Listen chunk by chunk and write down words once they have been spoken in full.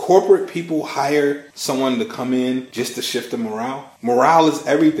corporate people hire someone to come in just to shift the morale. Morale is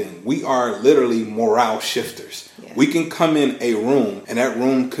everything. We are literally morale shifters. Yeah. We can come in a room and that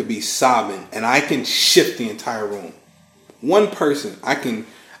room could be sobbing and I can shift the entire room. One person, I can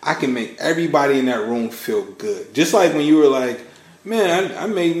make everybody in that room feel good. Just like when you were like, man, I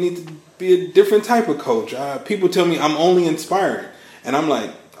may need to be a different type of coach. People tell me I'm only inspiring. And I'm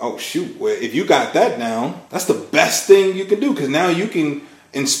like, oh, shoot. Well, if you got that down, that's the best thing you can do. Because now you can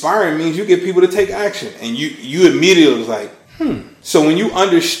inspire means you get people to take action. And you immediately was like, So when you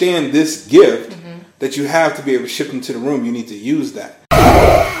understand this gift that you have to be able to shift into the room, you need to use that.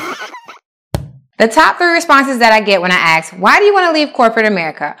 The top 3 responses that I get when I ask, why do you want to leave corporate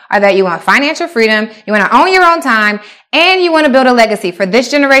America, are that you want financial freedom, you want to own your own time, and you want to build a legacy for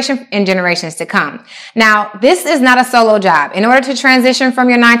this generation and generations to come. Now, this is not a solo job. In order to transition from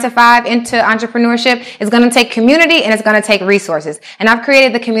your 9-to-5 into entrepreneurship, it's going to take community and it's going to take resources. And I've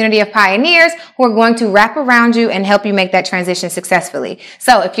created the community of pioneers who are going to wrap around you and help you make that transition successfully.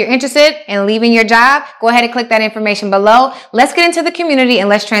 So if you're interested in leaving your job, go ahead and click that information below. Let's get into the community and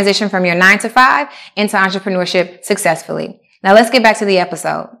let's transition from your 9-to-5 into entrepreneurship successfully. Now let's get back to the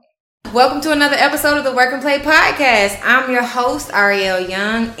episode. Welcome to another episode of the Work and Play Podcast. I'm your host, Ariel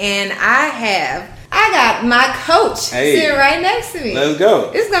Young, and I got my coach sitting right next to me. Let's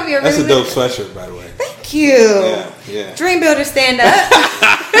go. It's going to be That's a dope sweatshirt, by the way. Thank you. Yeah. Dream Builders, stand up.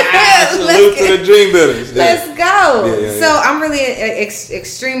 Salute to the Dream Builders. Let's go. So I'm really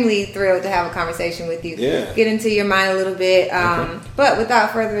extremely thrilled to have a conversation with you. Yeah. Get into your mind a little bit. But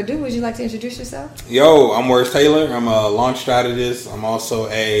without further ado, would you like to introduce yourself? Yo, I'm Words Taylor. I'm a launch strategist. I'm also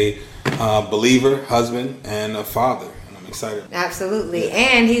a believer, husband, and a father. And I'm excited. Absolutely. Yeah.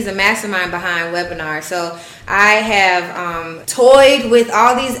 And he's a mastermind behind webinars. So I have toyed with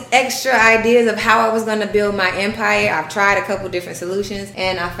all these extra ideas of how I was going to build my empire. I've tried a couple different solutions,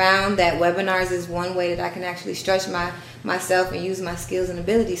 and I found that webinars is one way that I can actually stretch myself and use my skills and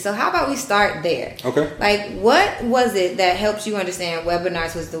abilities. So how about we start there? Okay. Like, what was it that helped you understand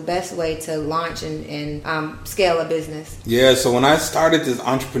webinars was the best way to launch and scale a business? Yeah, so when I started this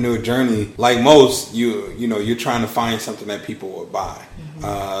entrepreneur journey, like most, you're trying to find something that people would buy.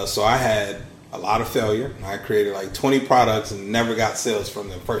 So I had a lot of failure. I created like 20 products and never got sales from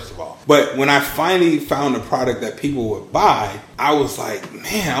them, first of all. But when I finally found a product that people would buy, I was like,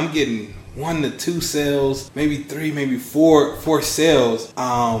 man, I'm getting 1 to 2 sales, maybe 3, maybe 4 sales.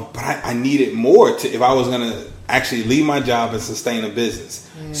 But I needed more if I was going to actually leave my job and sustain a business.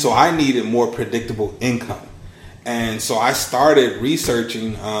 So I needed more predictable income. And so I started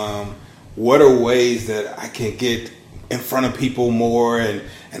researching what are ways that I can get in front of people more, and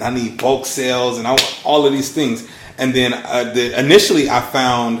I need bulk sales, and I want all of these things. And then initially I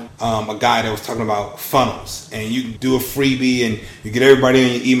found a guy that was talking about funnels, and you do a freebie and you get everybody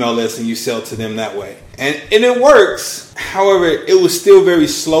on your email list and you sell to them that way. And it works. However, it was still very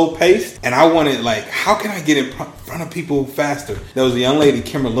slow paced, and I wanted, like, how can I get in front of people faster? There was a young lady,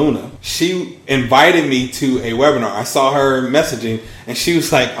 Kimber Luna. She invited me to a webinar. I saw her messaging, and she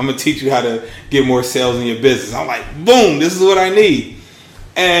was like, I'm going to teach you how to get more sales in your business. I'm like, boom, this is what I need.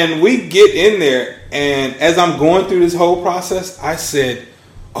 And we get in there, and as I'm going through this whole process, I said,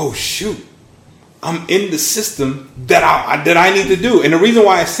 oh, shoot, I'm in the system that I need to do. And the reason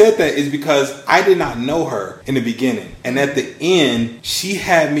why I said that is because I did not know her in the beginning. And at the end, she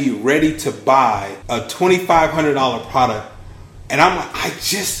had me ready to buy a $2,500 product. And I'm like, I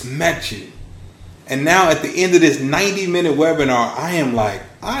just met you. And now at the end of this 90-minute webinar, I am like,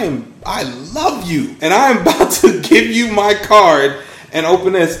 I love you. And I am about to give you my card and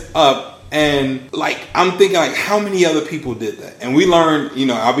open this up. And like, I'm thinking, like, how many other people did that? And we learned,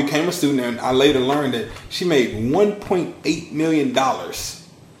 I became a student, and I later learned that she made $1.8 million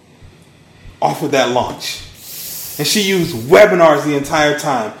off of that launch. And she used webinars the entire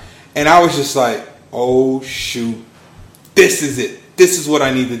time. And I was just like, oh, shoot, this is it. This is what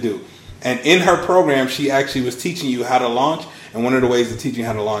I need to do. And in her program, she actually was teaching you how to launch. And one of the ways of teaching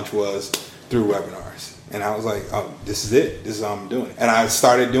how to launch was through webinars. And I was like, oh, this is it. This is how I'm doing it. And I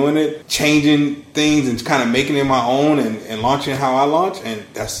started doing it, changing things and kind of making it my own and launching how I launch. And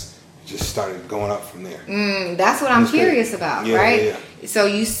that's just started going up from there. That's what I'm curious about, right? Yeah. So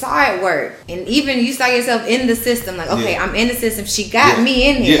you saw it work. And even you saw yourself in the system. Like, okay, I'm in the system. She got me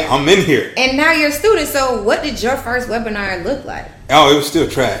in here. Yeah, I'm in here. And now you're a student. So what did your first webinar look like? Oh, it was still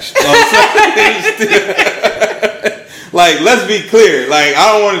trash. Like, let's be clear. Like,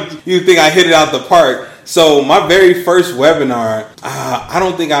 I don't want you to think I hit it out the park. So my very first webinar, I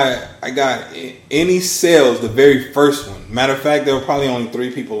don't think I got any sales the very first one. Matter of fact, there were probably only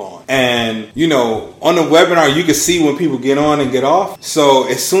 3 people on. And, you know, on the webinar, you can see when people get on and get off. So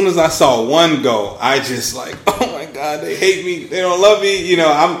as soon as I saw one go, I just like, oh my God, they hate me. They don't love me. You know,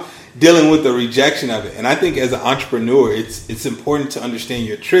 I'm dealing with the rejection of it. And I think as an entrepreneur, it's important to understand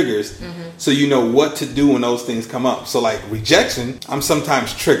your triggers so you know what to do when those things come up. So like rejection, I'm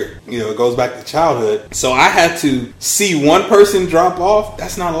sometimes triggered. You know, it goes back to childhood. So I had to see one person drop off.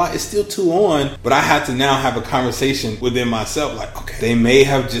 That's not a lot. It's still 2 on. But I had to now have a conversation within myself like, okay, they may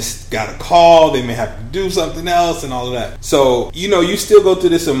have just got a call. They may have to do something else and all of that. So, you know, you still go through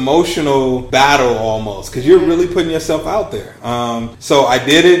this emotional battle almost because you're really putting yourself out there. So I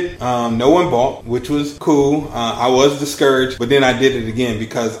did it. No one bought, which was cool. I was discouraged, but then I did it again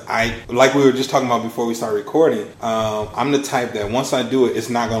because like we were just talking about before we started recording, I'm the type that once I do it, it's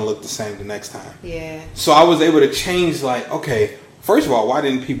not going to look the same the next time. Yeah. So I was able to change like, okay, first of all, why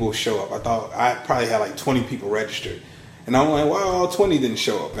didn't people show up? I thought I probably had like 20 people registered. And I'm like, well, 20 didn't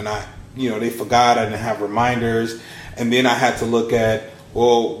show up. And they forgot. I didn't have reminders. And then I had to look at,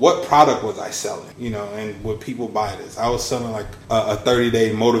 well, what product was I selling? You know, and would people buy this? I was selling like a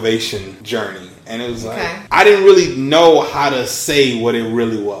 30-day motivation journey. And it was like, I didn't really know how to say what it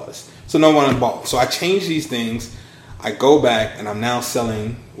really was. So no one bought. So I changed these things. I go back and I'm now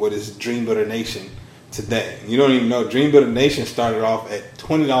selling what is Dream Builder Nation today. You don't even know. Dream Builder Nation started off at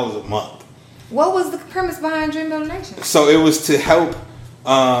 $20 a month. What was the premise behind Dream Builder Nation? So it was to help,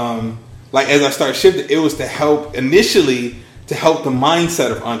 like as I started shifting, it was to help initially to help the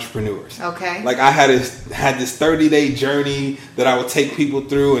mindset of entrepreneurs. Okay. Like I had this 30-day journey that I would take people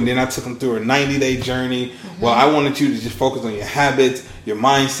through, and then I took them through a 90-day journey. Well, I wanted you to just focus on your habits, your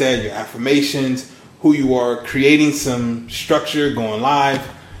mindset, your affirmations, who you are, creating some structure, going live.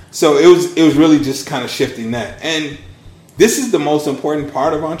 So it was really just kind of shifting that. And this is the most important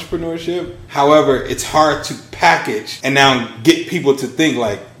part of entrepreneurship. However, it's hard to package and now get people to think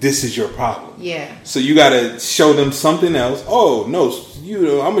like this is your problem. Yeah. So you got to show them something else. Oh, no,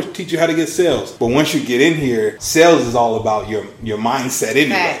 I'm going to teach you how to get sales. But once you get in here, sales is all about your mindset anyway.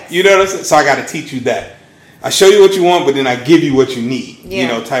 Facts. You know what I'm saying? So I got to teach you that. I show you what you want, but then I give you what you need, you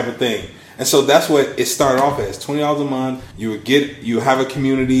know, type of thing. And so that's what it started off as, $20 a month. You have a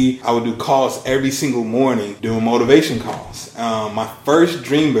community. I would do calls every single morning, doing motivation calls. My first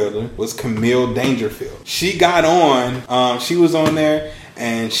dream builder was Camille Dangerfield. She got on, she was on there,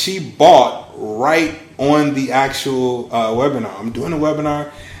 and she bought right on the actual webinar. I'm doing a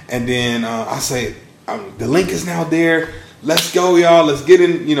webinar, and then I say, the link is now there. Let's go, y'all. Let's get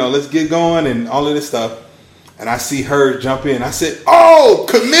in, let's get going and all of this stuff. And I see her jump in. I said, oh,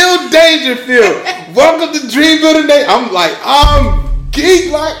 Camille Dangerfield. Welcome to Dream Builder Day. I'm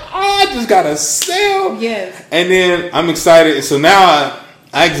geek. Like, I just got a sale. Yes. And then I'm excited. And so now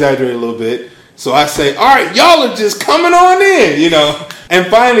I exaggerate a little bit. So I say, all right, y'all are just coming on in, And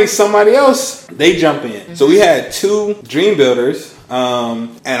finally, somebody else, they jump in. Mm-hmm. So we had 2 dream builders.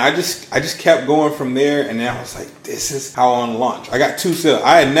 And I just kept going from there, and then I was like, this is how I want to launch. I got 2 sales.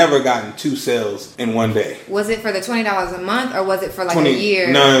 I had never gotten 2 sales in one day. Was it for the $20 a month, or was it for like a year?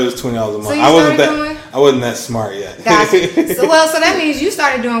 No, it was $20 a month. So I wasn't that smart yet. Gotcha. So that means you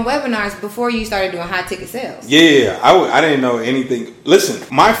started doing webinars before you started doing high ticket sales. Yeah, I didn't know anything. Listen,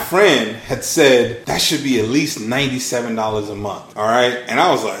 my friend had said that should be at least $97 a month. All right, and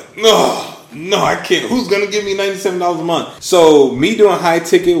I was like, no, I can't. Who's going to give me $97 a month? So me doing high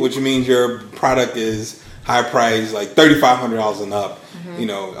ticket, which means your product is high price, like $3,500 and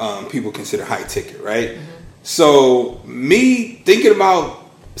up, people consider high ticket, right? Mm-hmm. So me thinking about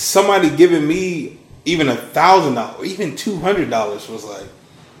somebody giving me even $1,000, even $200 was like,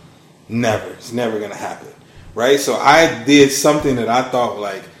 never. It's never going to happen, right? So I did something that I thought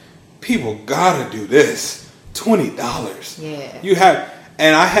like, people got to do this. $20. Yeah.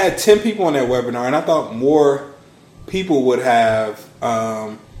 And I had 10 people on that webinar, and I thought more people would have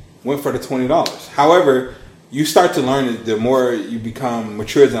went for the $20. However, you start to learn, the more you become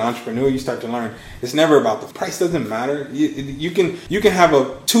mature as an entrepreneur, you start to learn it's never about the price. Doesn't matter. You can have a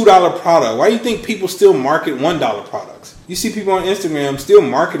 $2 product. Why do you think people still market $1 products? You see people on Instagram still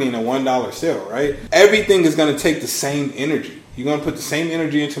marketing a $1 sale, right? Everything is going to take the same energy. You're going to put the same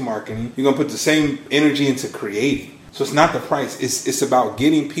energy into marketing. You're going to put the same energy into creating. So it's not the price. It's about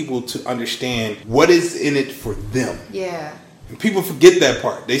getting people to understand what is in it for them. Yeah. And people forget that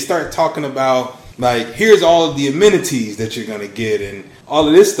part. They start talking about, like, here's all of the amenities that you're going to get and all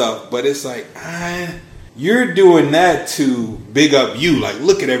of this stuff. But it's like, you're doing that to big up you. Like,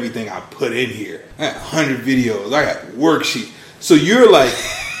 look at everything I put in here. I got 100 videos. I got worksheets. So you're like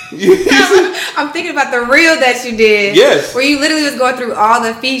I'm thinking about the reel that you did. Yes. Where you literally was going through all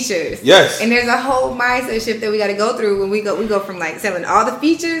the features. Yes. And there's a whole mindset shift that we got to go through when we go from like selling all the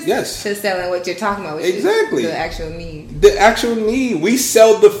features. Yes. To selling what you're talking about. Which Exactly. is the actual need. The actual need. We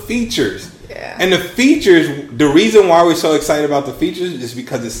sell the features. Yeah. And the features, the reason why we're so excited about the features is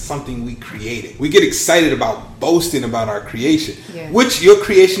because it's something we created. We get excited about boasting about our creation. Yeah. Which your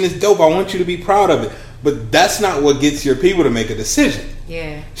creation is dope. I want you to be proud of it. But that's not what gets your people to make a decision.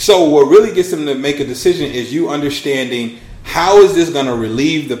 Yeah. So what really gets them to make a decision is you understanding, how is this going to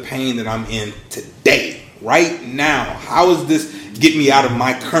relieve the pain that I'm in today, right now? How is this get me out of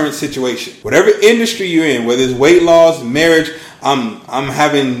my current situation? Whatever industry you're in, whether it's weight loss, marriage, I'm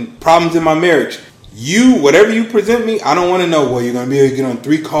having problems in my marriage. Whatever you present me, I don't want to know, well, you're going to be able to get on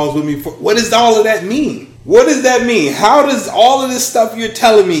 3 calls with me. What does all of that mean? What does that mean? How does all of this stuff you're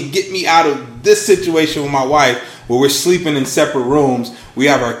telling me get me out of this situation with my wife where we're sleeping in separate rooms? We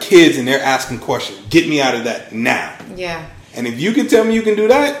have our kids and they're asking questions. Get me out of that now. Yeah. And if you can tell me you can do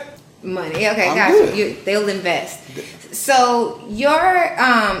that, money. Okay, I'm gotcha. good. They'll invest. So you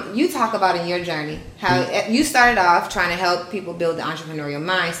talk about in your journey how you started off trying to help people build the entrepreneurial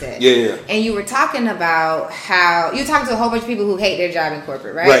mindset. Yeah. And you were talking about how you talked to a whole bunch of people who hate their job in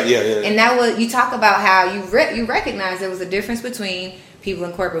corporate, right? Right. Yeah. And that was you talk about how you recognize there was a difference between people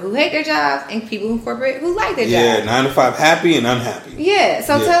in corporate who hate their jobs and people in corporate who like their jobs. Yeah, 9 to 5 happy and unhappy. Yeah.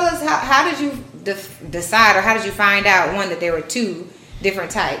 So tell us how did you decide, or how did you find out that there were 2 different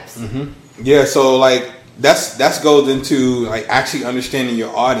types? Mm-hmm. Yeah. So like. That's goes into like actually understanding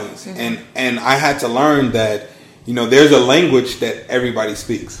your audience, mm-hmm. and I had to learn that there's a language that everybody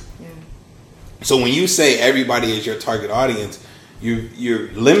speaks. Yeah. So when you say everybody is your target audience,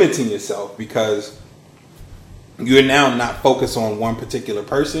 you're limiting yourself because you're now not focused on one particular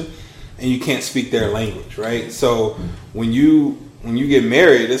person, and you can't speak their language, right? So when you get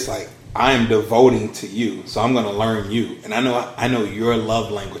married, it's like, I am devoting to you, so I'm going to learn you, and I know your love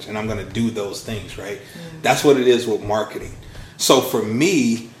language, and I'm going to do those things, right? That's what it is with marketing. So for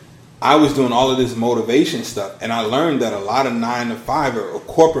me, I was doing all of this motivation stuff, and I learned that a lot of 9 to 5 or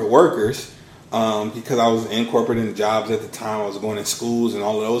corporate workers, because I was in corporate and jobs at the time, I was going in schools and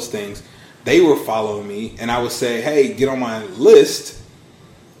all of those things, they were following me, and I would say, hey, get on my list.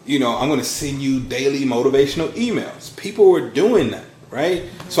 I'm going to send you daily motivational emails. People were doing that. Right?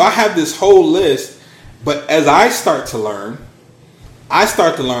 So I have this whole list, but as I start to learn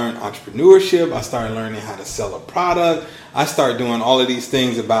entrepreneurship. I started learning how to sell a product. I started doing all of these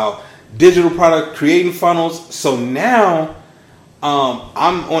things about digital product, creating funnels. So now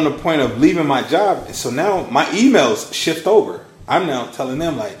I'm on the point of leaving my job. So now my emails shift over. I'm now telling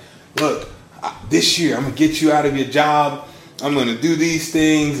them like, look, this year I'm going to get you out of your job. I'm going to do these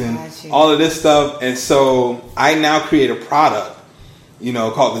things and all of this stuff. And so I now create a product,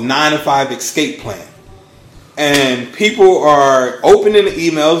 called the 9 to 5 escape plan. And people are opening the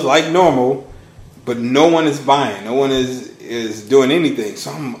emails like normal, but no one is buying. No one is doing anything.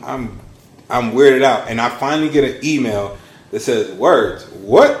 So I'm weirded out. And I finally get an email that says, Words,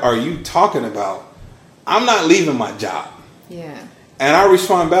 what are you talking about? I'm not leaving my job. Yeah. And I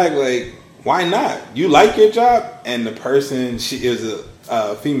respond back like, why not? You like your job? And the person, she is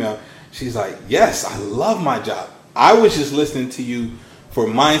a female. She's like, yes, I love my job. I was just listening to you for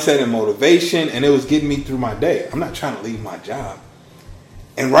mindset and motivation, and it was getting me through my day. I'm not trying to leave my job.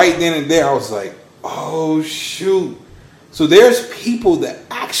 And right then and there, I was like, oh, shoot. So there's people that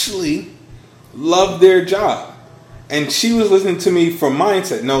actually love their job. And she was listening to me for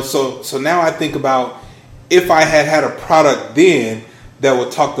mindset. No, so now I think about if I had a product then that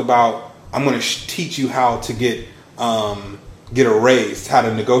would talk about, I'm going to teach you how to get a raise, how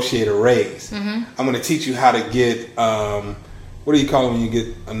to negotiate a raise. Mm-hmm. I'm going to teach you how to get, what do you call it when you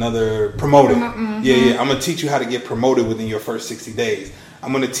get another promoted? Mm-hmm. Yeah. I'm going to teach you how to get promoted within your first 60 days.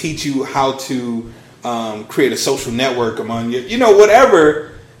 I'm going to teach you how to create a social network among you.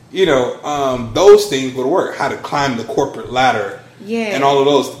 Whatever, those things would work. How to climb the corporate ladder. Yeah. And all of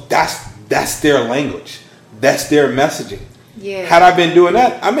those. That's their language. That's their messaging. Yeah. Had I been doing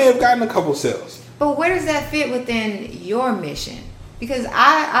that, I may have gotten a couple sales. But where does that fit within your mission? Because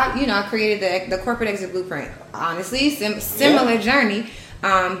I created the corporate exit blueprint. Honestly, similar journey,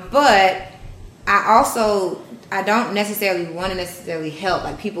 but I don't necessarily want to help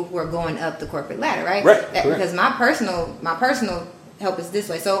like people who are going up the corporate ladder, right? Right. Because my personal help is this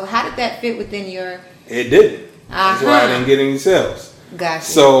way. So how did that fit within your? It didn't. That's why I didn't get any sales. Gotcha.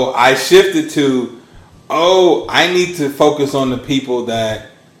 So I shifted to, I need to focus on the people that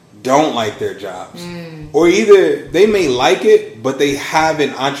don't like their jobs. Or either they may like it, but they have an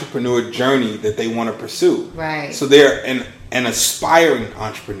entrepreneur journey that they want to pursue. Right. So they're, and an aspiring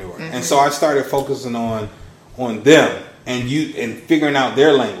entrepreneur. And so I started focusing on them and figuring out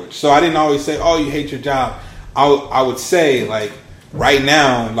their language. So I didn't always say, oh, you hate your job. I would say, like, right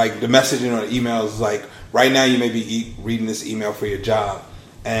now, like, the messaging or the emails is like, right now you may be reading this email for your job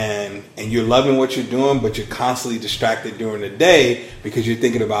and you're loving what you're doing, but you're constantly distracted during the day because you're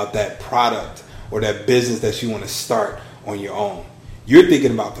thinking about that product or that business that you want to start on your own. You're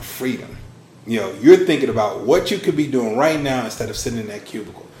thinking about the freedom. You're thinking about what you could be doing right now instead of sitting in that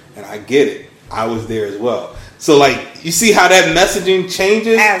cubicle. And I get it. I was there as well. So, like, you see how that messaging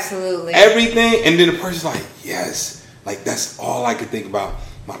changes? Absolutely. Everything. And then the person's like, yes. Like, that's all I could think about.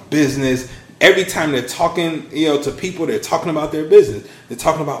 My business. Every time they're talking, to people, they're talking about their business. They're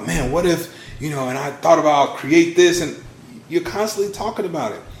talking about, man, what if, and I thought about create this. And you're constantly talking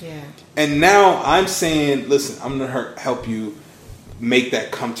about it. Yeah. And now I'm saying, listen, I'm going to help you make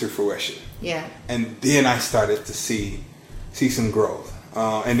that come to fruition. Yeah. And then I started to see some growth.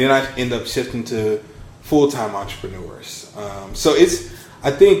 And then I end up shifting to full-time entrepreneurs. So I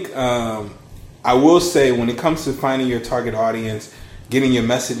think I will say when it comes to finding your target audience, getting your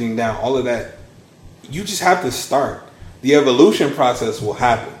messaging down, all of that, you just have to start. The evolution process will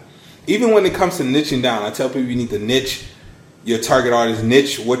happen. Even when it comes to niching down, I tell people you need to niche your target audience,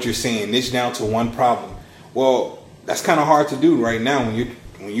 niche what you're saying, niche down to one problem. Well, that's kind of hard to do right now when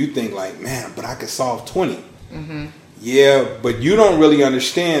you think like, man, but I could solve 20. Mm-hmm. Yeah, but you don't really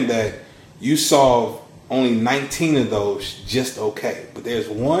understand that you solve only 19 of those just okay. But there's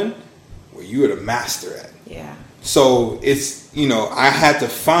one where you are the master at. Yeah. So it's, I had to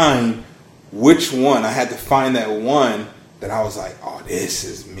find which one. I had to find that one that I was like, oh, this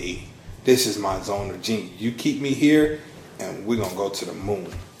is me. This is my zone of genius. You keep me here and we're going to go to the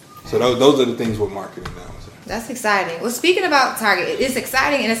moon. So those are the things we're marketing now. That's exciting. Well, speaking about Target, it's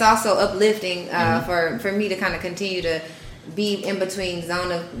exciting and it's also uplifting for me to kind of continue to be in between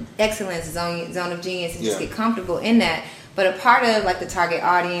zone of excellence, zone of genius, and just get comfortable in that. But a part of like the target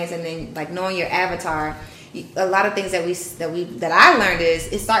audience and then like knowing your avatar, a lot of things that I learned is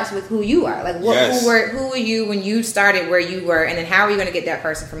it starts with who you are. Like who were you when you started where you were, and then how are you going to get that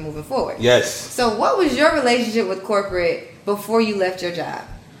person from moving forward? Yes. So what was your relationship with corporate before you left your job?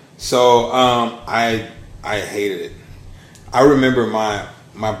 So I hated it. I remember my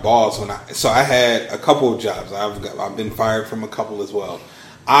boss I had a couple of jobs. I've been fired from a couple as well.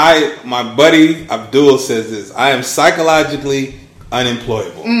 My buddy Abdul says this: I am psychologically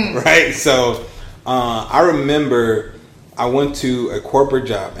unemployable, right? So I remember I went to a corporate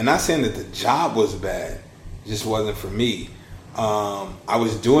job, and not saying that the job was bad, it just wasn't for me. I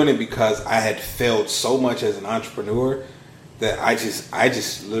was doing it because I had failed so much as an entrepreneur that I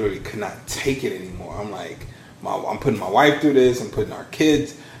just literally could not take it anymore. I'm like, I'm putting my wife through this. I'm putting our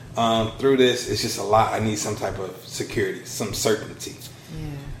kids through this. It's just a lot. I need some type of security, some certainty.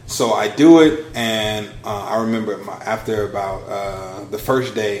 Yeah. So I do it, and I remember after about the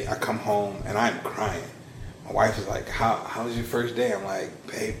first day, I come home and I'm crying. My wife is like, how was your first day? I'm like,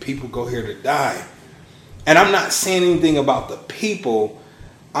 babe, people go here to die. And I'm not saying anything about the people.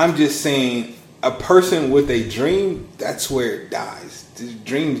 I'm just saying a person with a dream, that's where it dies. The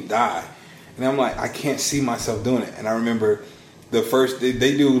dreams die. And I'm like, I can't see myself doing it. And I remember the first, they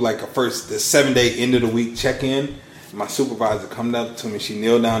do like the 7-day end of the week check-in. My supervisor come up to me. She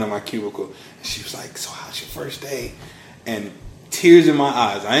kneeled down in my cubicle. And she was like, so how's your first day? And tears in my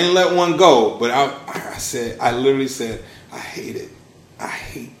eyes. I didn't let one go. But I literally said, I hate it. I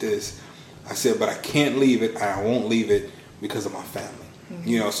hate this. I said, but I can't leave it. I won't leave it because of my family.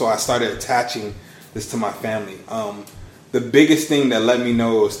 Mm-hmm. So I started attaching this to my family. The biggest thing that let me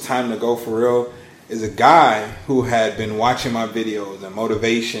know it was time to go for real is a guy who had been watching my videos and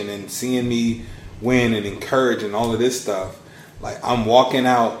motivation and seeing me win and encourage and all of this stuff. Like, I'm walking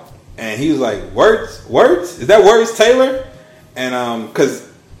out and he was like, Words? Is that Words Taylor? And because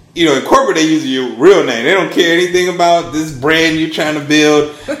in corporate they use your real name. They don't care anything about this brand you're trying to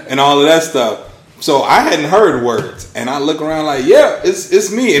build and all of that stuff. So I hadn't heard Words, and I look around like, yeah,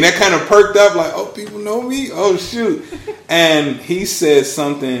 it's me. And that kind of perked up like, oh, people know me? Oh, shoot. And he said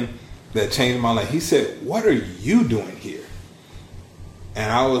something that changed my life. He said, what are you doing here?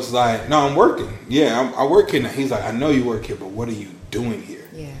 And I was like, no, I'm working. Yeah, I work here now. He's like, I know you work here, but what are you doing here?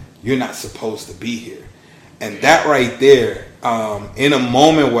 Yeah. You're not supposed to be here. And that right there, in a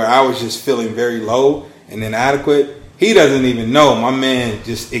moment where I was just feeling very low and inadequate, he doesn't even know. My man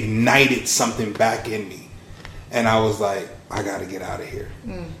just ignited something back in me. And I was like, I got to get out of here.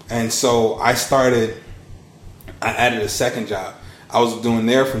 And so I added a second job. I was doing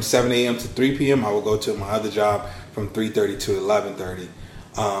there from 7 a.m. to 3 p.m. I would go to my other job from 3:30 to 11:30.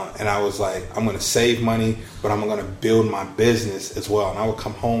 And I was like, I'm going to save money, but I'm going to build my business as well. And I would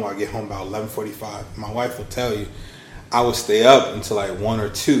come home. I'd get home about 11:45. My wife will tell you, I would stay up until like 1 or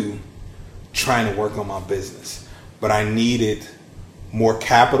 2 trying to work on my business. But I needed more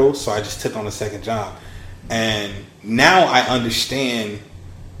capital, so I just took on a second job. And now I understand,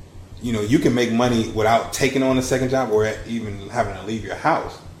 you know, you can make money without taking on a second job or even having to leave your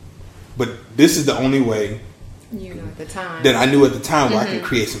house. But this is the only way at the time that I knew at the time where I can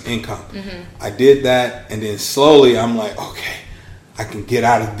create some income. I did that, and then slowly I'm like, okay, I can get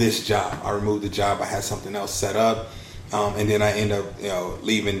out of this job. I removed the job. I had something else set up, and then I end up, you know,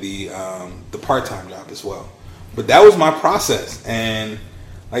 leaving the part-time job as well. But that was my process, and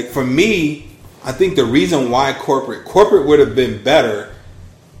like for me, I think the reason why corporate would have been better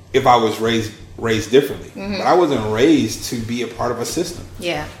if I was raised differently. But I wasn't raised to be a part of a system.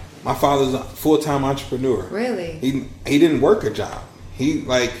 Yeah. My father's a full-time entrepreneur. Really? He didn't work a job.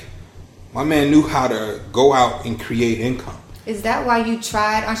 My man knew how to go out and create income. Is that why you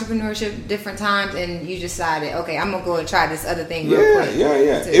tried entrepreneurship different times and you decided, okay, I'm going to go and try this other thing real quick?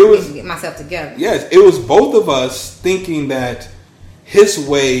 Yeah. To get myself together. Yes, it was both of us thinking that his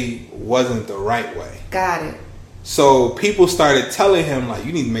way wasn't the right way. Got it. So people started telling him, like,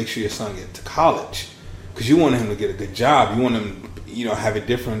 you need to make sure your son get to college because you want him to get a good job. You want him, you know, have it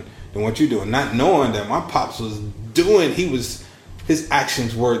different than what you're doing. Not knowing that my pops was doing, his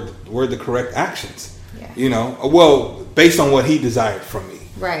actions were the correct actions. Yeah. You know, well, based on what he desired from me.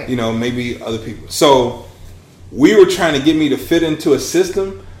 Right. You know, maybe other people. So we were trying to get me to fit into a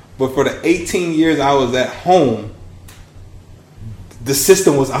system, but for the 18 years I was at home, the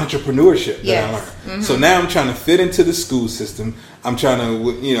system was entrepreneurship that I learned. So now I'm trying to fit into the school system. I'm trying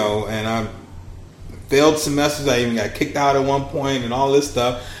to, you know, and I failed semesters. I even got kicked out at one point and all this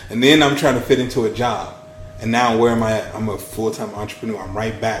stuff. And then I'm trying to fit into a job. And now where am I at? I'm a full-time entrepreneur. I'm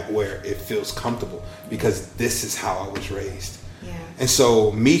right back where it feels comfortable because this is how I was raised. Yeah. And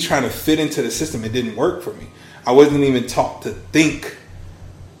so me trying to fit into the system, it didn't work for me. I wasn't even taught to think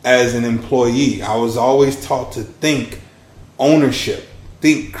as an employee. I was always taught to think ownership,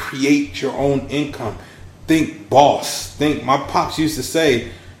 think create your own income, think boss, think. My pops used to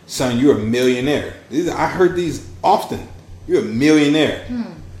say, son, you're a millionaire. I heard these often. You're a millionaire.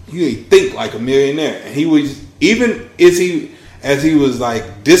 You think like a millionaire. And he was, even as he was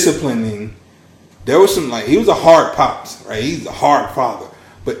like disciplining, there was some, like, he was a hard pops, right? He's a hard father.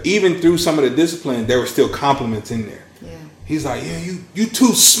 But even through some of the discipline, there were still compliments in there. Yeah. He's like, yeah, you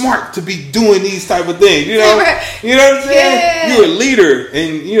too smart to be doing these type of things, you know? You know what I'm saying? Yeah. You're a leader,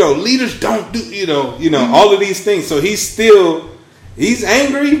 and, you know, leaders don't do, you know, all of these things. So he's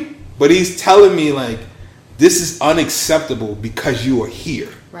angry, but he's telling me, like, this is unacceptable because you are here.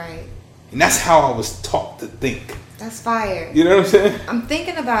 Right. And that's how I was taught to think. That's fire. You know what I'm saying? I'm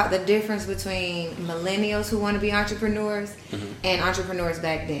thinking about the difference between millennials who want to be entrepreneurs and entrepreneurs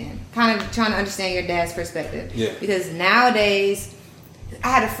back then. Kind of trying to understand your dad's perspective. Yeah. Because nowadays, I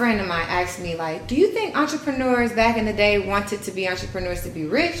had a friend of mine ask me, like, do you think entrepreneurs back in the day wanted to be entrepreneurs to be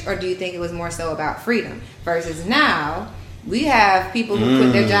rich, or do you think it was more so about freedom? Versus now, we have people who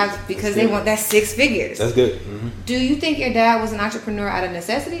quit their jobs because they want that 6 figures. That's good. Do you think your dad was an entrepreneur out of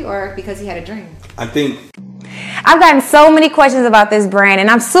necessity or because he had a dream? I think I've gotten so many questions about this brand, and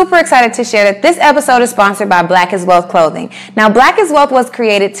I'm super excited to share that this episode is sponsored by Black is Wealth Clothing. Now, Black is Wealth was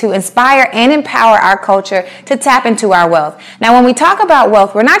created to inspire and empower our culture to tap into our wealth. Now, when we talk about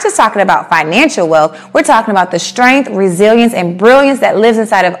wealth, we're not just talking about financial wealth. We're talking about the strength, resilience, and brilliance that lives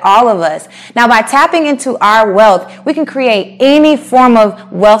inside of all of us. Now, by tapping into our wealth, we can create any form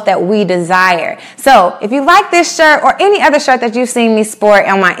of wealth that we desire. So, if you like this shirt or any other shirt that you've seen me sport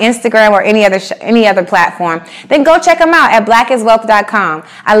on my Instagram or any other platform, then go check them out at blackiswealth.com.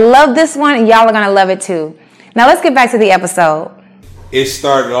 I love this one, and y'all are going to love it too. Now let's get back to the episode. It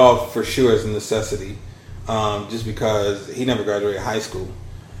started off for sure as a necessity, just because he never graduated high school.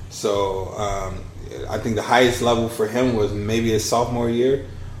 So I think the highest level for him was maybe his sophomore year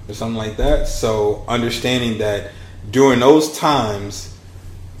or something like that. So understanding that during those times,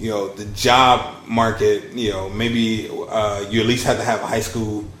 you know, the job market, you know, maybe you at least had to have a high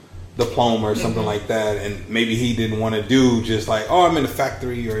school diploma or something like that, and maybe he didn't want to do just like, oh, I'm in a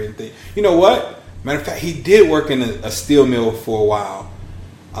factory or anything. You know what? Matter of fact, he did work in a steel mill for a while.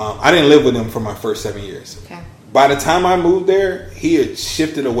 I didn't live with him for my first 7 years. Okay. By the time I moved there, he had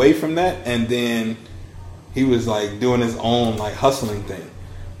shifted away from that, and then he was like doing his own like hustling thing.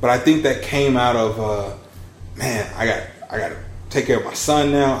 But I think that came out of, man, I got to take care of my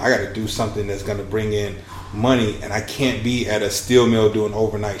son now. I got to do something that's going to bring in money, and I can't be at a steel mill doing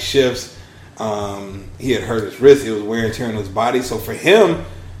overnight shifts. He had hurt his wrist. It was wear and tear on his body. So for him,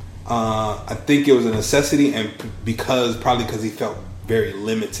 I think it was a necessity, and probably because he felt very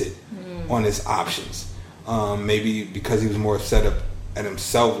limited on his options. Maybe because he was more set up at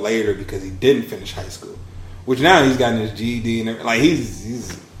himself later because he didn't finish high school. Which now he's gotten his GED and everything. Like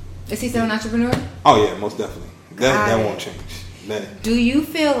he's. Is he still an entrepreneur? Oh yeah, most definitely. That won't change. Do you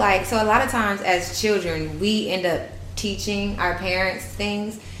feel like, so a lot of times as children we end up teaching our parents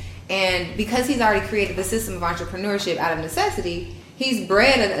things, and because he's already created the system of entrepreneurship out of necessity, he's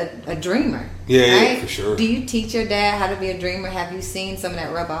bred a dreamer. Yeah, right? Yeah, for sure. Do you teach your dad how to be a dreamer? Have you seen some of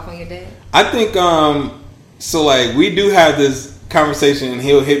that rub off on your dad? I think so. Like we do have this conversation, and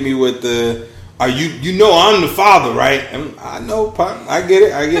he'll hit me with the, "Are you know I'm the father, right?" And I know, Pop. I get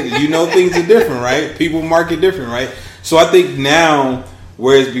it. You know things are different, right? People market different, right? So I think now,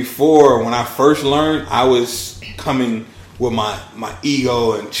 whereas before when I first learned, I was coming with my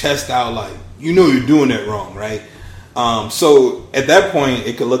ego and chest out, like, you know you're doing that wrong, right? So at that point,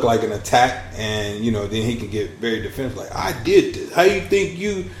 it could look like an attack, and then he could get very defensive, like, I did this. How you think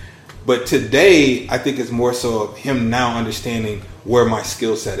you? But today, I think it's more so of him now understanding where my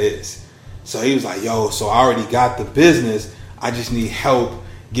skill set is. So he was like, yo, so I already got the business. I just need help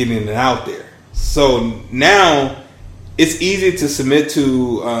getting it out there. So now it's easy to submit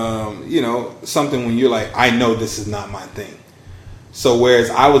to, something when you're like, I know this is not my thing. So whereas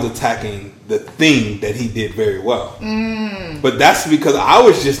I was attacking the thing that he did very well. But that's because I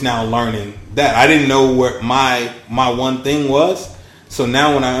was just now learning that. I didn't know where my one thing was. So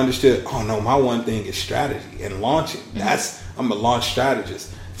now when I understood, oh no, my one thing is strategy and launching. I'm a launch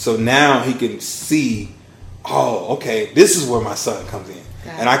strategist. So now he can see, oh, okay, this is where my son comes in.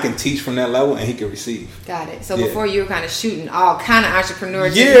 And I can teach from that level, and he can receive. Got it. So before you were kind of shooting all kind of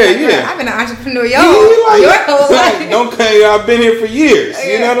entrepreneurs. Yeah. I've been an entrepreneur your whole life. Don't claim I've been here for years.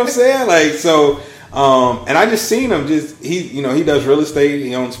 You know what I'm saying? Like, so, and I just seen him. He does real estate.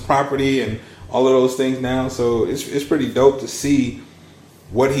 He owns property and all of those things now. So it's pretty dope to see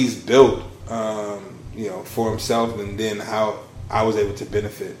what he's built, for himself, and then how I was able to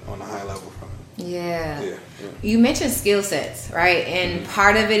benefit on a high level from it. Yeah. You mentioned skill sets, right? And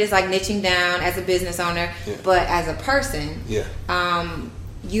part of it is like niching down as a business owner, but as a person,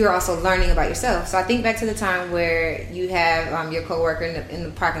 you're also learning about yourself. So I think back to the time where you have your coworker in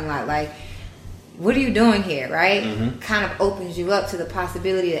the parking lot, like, what are you doing here, right? Kind of opens you up to the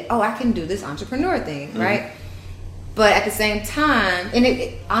possibility that, I can do this entrepreneur thing, right? But at the same time,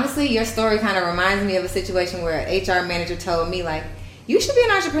 and honestly, your story kind of reminds me of a situation where an HR manager told me, like, you should be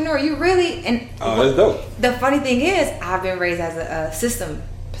an entrepreneur. You really, and that's dope. The funny thing is, I've been raised as a system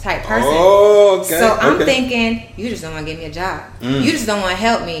type person. Oh, okay. So I'm thinking, you just don't want to give me a job. You just don't want to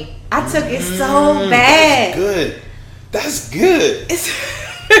help me. I took it so bad. That's good. It's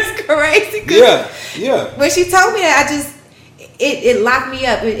crazy. Yeah. When she told me that, it locked me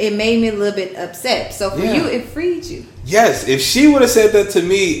up. It made me a little bit upset. So for you, it freed you. Yes, if she would have said that to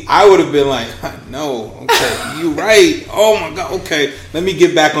me, I would have been like, no, okay, you're right. Oh my God, okay, let me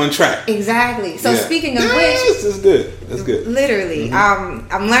get back on track. Exactly. So speaking of which, that's good. That's good. Literally, I'm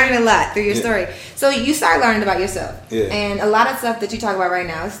learning a lot through your story. So you start learning about yourself, and a lot of stuff that you talk about right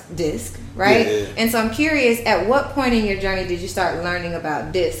now is DISC, right? And so I'm curious, at what point in your journey did you start learning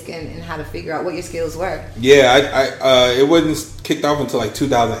about DISC and how to figure out what your skills were? Yeah, I it wasn't kicked off until like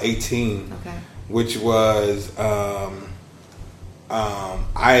 2018. Okay. Which was, I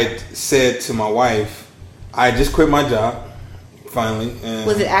had said to my wife, I just quit my job, finally. And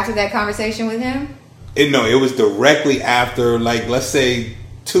was it after that conversation with him? It was directly after, like, let's say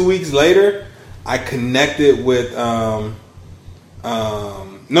 2 weeks later, I connected with, no,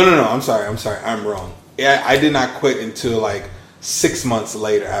 I'm sorry, I'm wrong. I did not quit until like 6 months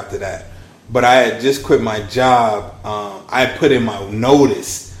later after that. But I had just quit my job. I had put in my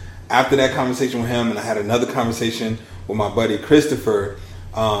notice after that conversation with him, and I had another conversation with my buddy Christopher.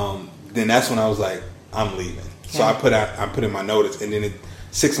 Then that's when I was like, I'm leaving. Okay. So I put in my notice, and then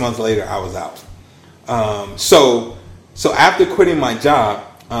 6 months later I was out. So after quitting my job,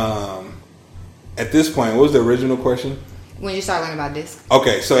 at this point, what was the original question? When you start learning about DISC.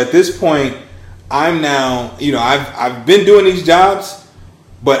 Okay, so at this point, I'm now, I've been doing these jobs,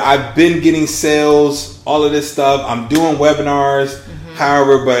 but I've been getting sales, all of this stuff. I'm doing webinars.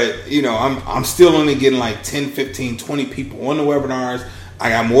 However, but I'm still only getting like 10, 15, 20 people on the webinars. I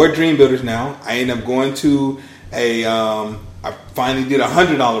got more dream builders now. I ended up going to I finally did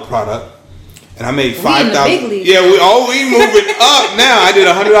 $100 product, and I made $5,000. Yeah, we moving up now. I did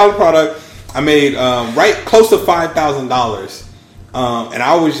 $100 product. I made right close to $5,000, and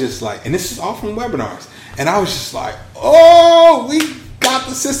I was just like, and this is all from webinars, and I was just like, oh, got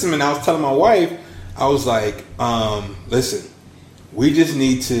the system. And I was telling my wife, I was like, listen, I just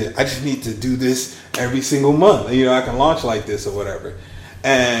need to do this every single month. I can launch like this or whatever.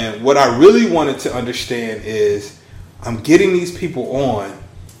 And what I really wanted to understand is I'm getting these people on,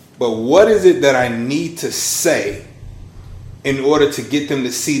 but what is it that I need to say in order to get them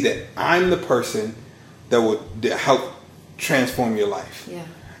to see that I'm the person that would help transform your life? Yeah.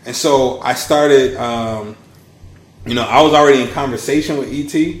 And so I started, I was already in conversation with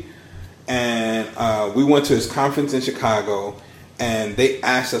E.T., and we went to his conference in Chicago, and they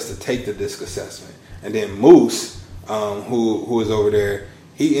asked us to take the DISC assessment. And then Moose, who was over there,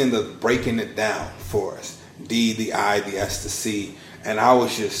 he ended up breaking it down for us. D, the I, the S, the C. And I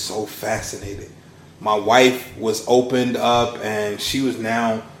was just so fascinated. My wife was opened up, and she was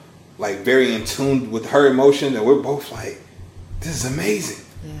now like very in tune with her emotion, and we're both like, this is amazing.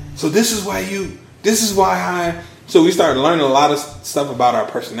 Yeah. So so we started learning a lot of stuff about our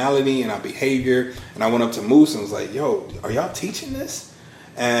personality and our behavior. And I went up to Moose and was like, yo, are y'all teaching this?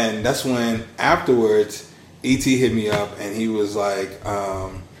 And that's when afterwards, E.T. hit me up, and he was like,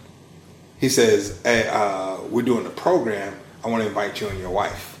 he says, hey, we're doing a program. I want to invite you and your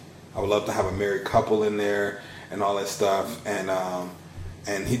wife. I would love to have a married couple in there and all that stuff.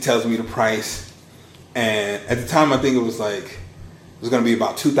 And he tells me the price. And at the time, I think it was going to be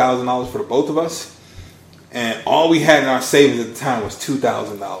about $2,000 for the both of us. And all we had in our savings at the time was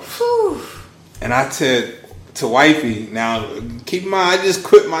 $2,000. And I said to wifey, now keep in mind, I just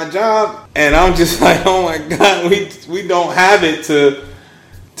quit my job, and I'm just like, oh my God, we don't have it to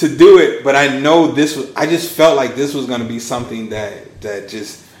do it. But I know I just felt like this was going to be something that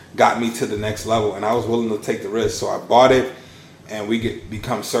just got me to the next level, and I was willing to take the risk. So I bought it, and we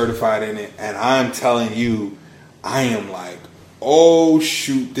become certified in it. And I'm telling you, I am like, oh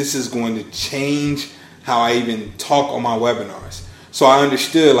shoot, this is going to change how I even talk on my webinars. So I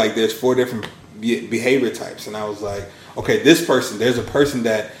understood like there's 4 different behavior types, and I was like, okay, there's a person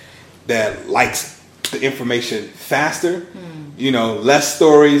that likes the information faster, less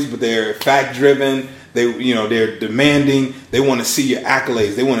stories, but they're fact driven. They're demanding. They want to see your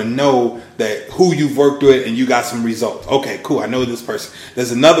accolades. They want to know that who you've worked with and you got some results. Okay, cool. I know this person.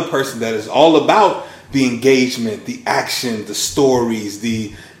 There's another person that is all about the engagement, the action, the stories,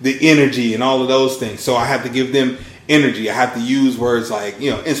 the energy, and all of those things. So I have to give them energy. I have to use words like,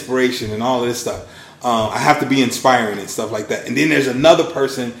 inspiration and all of this stuff. I have to be inspiring and stuff like that. And then there's another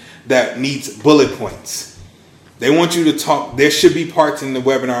person that needs bullet points. They want you to talk. There should be parts in the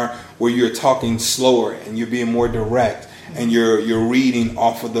webinar where you're talking slower and you're being more direct and you're reading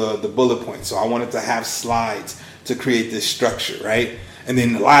off of the bullet points. So I wanted to have slides to create this structure, right? And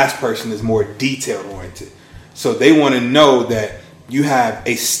then the last person is more detail oriented. So they want to know that you have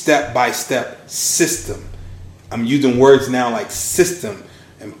a step-by-step system. I'm using words now like system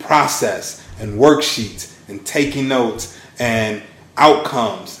and process and worksheets and taking notes and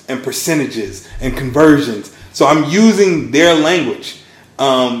outcomes and percentages and conversions. So I'm using their language.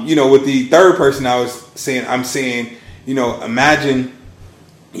 With the third person I'm saying, imagine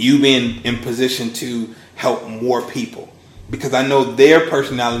you being in position to help more people, because I know their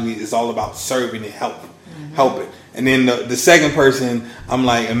personality is all about serving and helping. And then the second person, I'm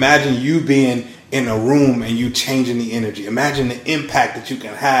like, imagine you being in a room and you changing the energy. Imagine the impact that you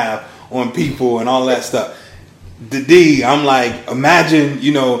can have on people and all that stuff. The D, I'm like, imagine,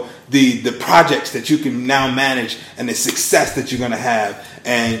 the projects that you can now manage and the success that you're going to have.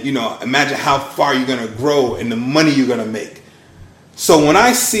 And, imagine how far you're going to grow and the money you're going to make. So when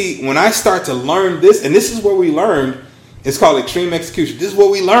I start to learn this, and this is what we learned, it's called extreme execution. This is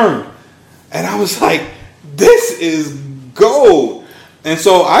what we learned. And I was like, this is gold. And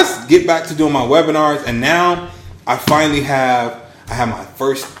so I get back to doing my webinars, and now I finally have my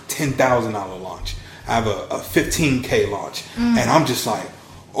first $10,000 launch. I have a $15K launch. And I'm just like,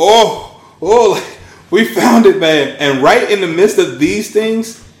 we found it, man. And right in the midst of these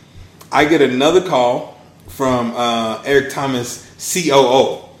things, I get another call from Eric Thomas,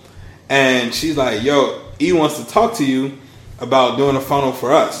 COO. And she's like, yo, E wants to talk to you about doing a funnel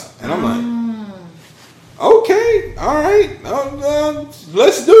for us. And I'm like, okay, all right,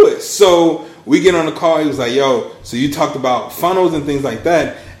 let's do it. So we get on the call. He was like, yo, so you talked about funnels and things like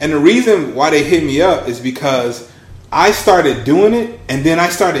that. And the reason why they hit me up is because I started doing it, and then I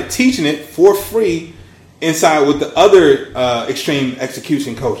started teaching it for free inside with the other extreme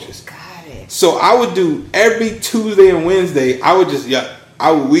execution coaches. Got it. So I would do every Tuesday and Wednesday. I would just,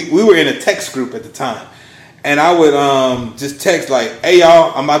 we were in a text group at the time. And I would just text like, hey,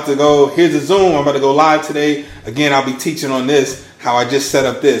 y'all, I'm about to go, here's a Zoom. I'm about to go live today. Again, I'll be teaching on this, how I just set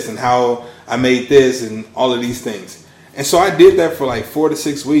up this and how I made this and all of these things. And so I did that for like 4 to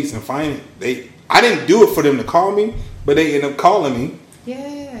 6 weeks, and finally I didn't do it for them to call me, but they ended up calling me.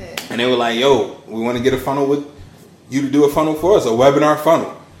 Yeah. And they were like, yo, we want to get a funnel with you to do a funnel for us, a webinar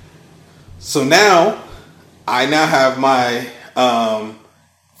funnel. So now I have my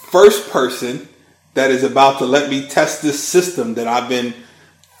first person that is about to let me test this system that I've been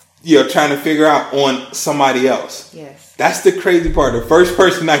trying to figure out on somebody else. Yes. That's the crazy part. The first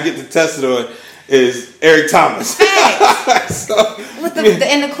person I get to test it on is Eric Thomas.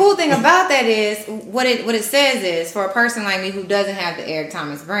 And the cool thing about that is what it says is, for a person like me who doesn't have the Eric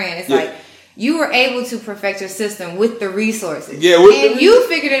Thomas brand, it's like you were able to perfect your system with the resources. Yeah, you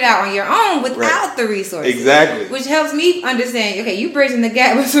figured it out on your own without the resources. Exactly. Which helps me understand, okay, you bridging the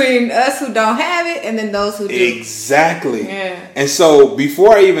gap between us who don't have it and then those who do. Exactly. Yeah. And so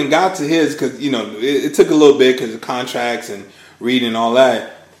before I even got to his, because, it took a little bit because of contracts and reading and all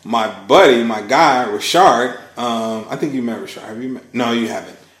that, my buddy, my guy, Rashard, I think you met Rashard. Have you met? No, you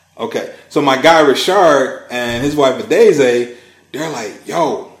haven't. Okay. So my guy, Rashard, and his wife, Adeze, they're like,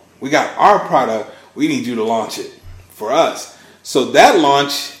 yo, we got our product. We need you to launch it for us. So that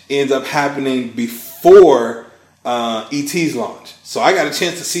launch ends up happening before ET's launch. So I got a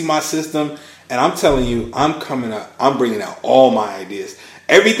chance to see my system, and I'm telling you, I'm bringing out all my ideas.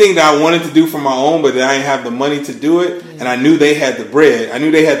 Everything that I wanted to do for my own, but that I didn't have the money to do it, and I knew they had the bread. I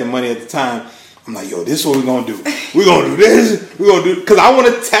knew they had the money at the time. I'm like, yo, this is what we're going to do. We're going to do this. We're going to do, because I want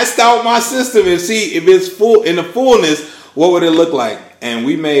to test out my system and see if it's full, in the fullness, what would it look like? And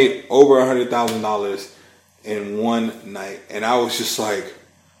we made over $100,000 in one night. And I was just like,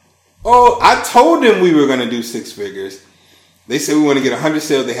 oh, I told them we were going to do 6 figures. They said we want to get 100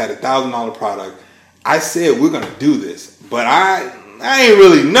 sales. They had $1,000 product. I said, we're going to do this. But I ain't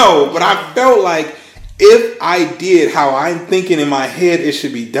really know. But I felt like if I did how I'm thinking in my head it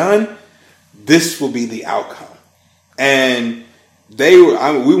should be done, this will be the outcome. And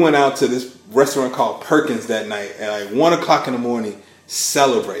we went out to this restaurant called Perkins that night at like 1 o'clock in the morning,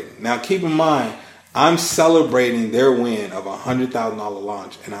 celebrating. Now keep in mind, I'm celebrating their win of $100,000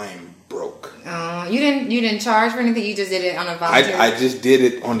 launch, and I am broke. You didn't charge for anything. You just did it on a volunteer. I just did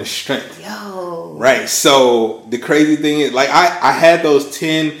it on the strength. Yo. Right. So the crazy thing is, like, I had those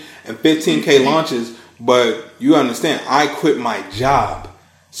 10 and 15K launches, but you understand, I quit my job,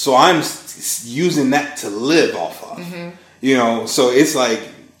 so I'm using that to live off of. Mm-hmm. So it's like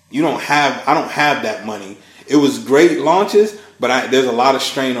I don't have that money. It was great launches, but there's a lot of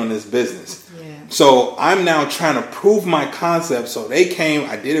strain on this business. Yeah. So I'm now trying to prove my concept. So they came,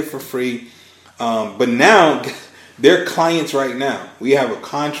 I did it for free. But now they're clients right now. We have a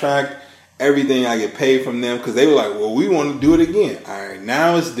contract, everything. I get paid from them because they were like, well, we want to do it again. All right,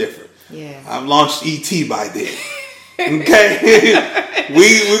 now it's different. Yeah. I've launched ET by then. Okay.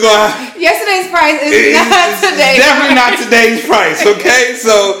 We're gonna yesterday's price is not today's. Definitely not today's price. Okay.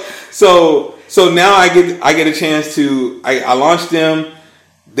 So now I get a chance to I launch them.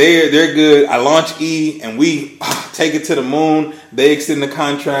 They're good. I launch E, and we take it to the moon. They extend the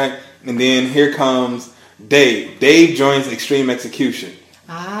contract, and then here comes Dave. Dave joins Extreme Execution.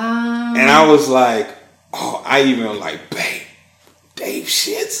 And I was like, I even like, babe, Dave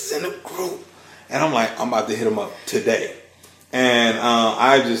Shits is in the group. And I'm like, I'm about to hit him up today. And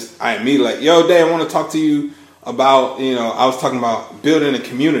I immediately like, yo, Dave, I want to talk to you about, I was talking about building a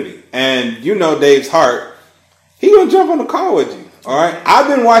community. And Dave's heart, he gonna jump on the call with you. All right. I've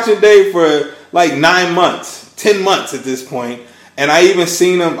been watching Dave for like 9 months, 10 months at this point. And I even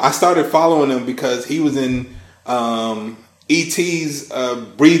seen him. I started following him because he was in ET's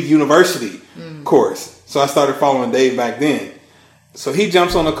Breathe University course. So I started following Dave back then. So he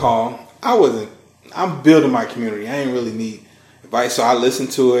jumps on the call. I'm building my community. I ain't really need advice. So I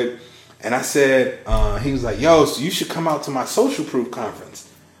listened to it. And I said, he was like, yo, so you should come out to my Social Proof conference.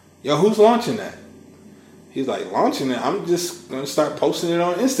 Yo, who's launching that? He's like, launching it? I'm just going to start posting it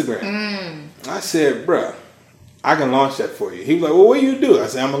on Instagram. I said, bruh, I can launch that for you. He was like, well, what do you do? I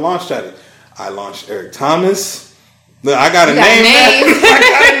said, I'm going to launch that. I launched Eric Thomas. Look, I got a name now. I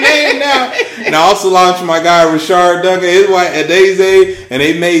got a name now. And I also launched my guy, Rashard Duncan, his wife, Adeze, and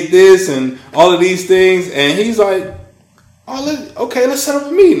they made this and all of these things. And he's like, let's set up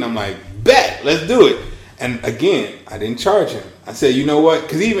a meeting. I'm like, bet, let's do it. And again, I didn't charge him. I said, you know what?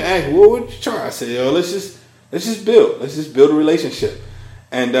 Because he even asked, what would you charge? I said, yo, let's just build. Let's just build a relationship.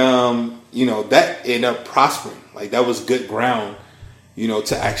 And, that ended up prospering. Like, that was good ground,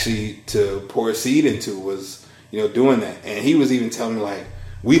 to pour a seed into was, doing that. And he was even telling me, like,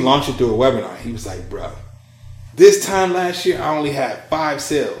 we launched it through a webinar. He was like, bro, this time last year, I only had 5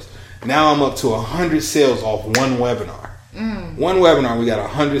 sales. Now I'm up to 100 sales off one webinar. One webinar, we got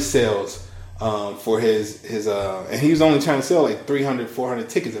 100 sales for his and he was only trying to sell like 300, 400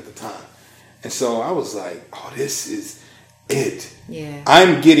 tickets at the time. And so I was like, oh, this is it. Yeah.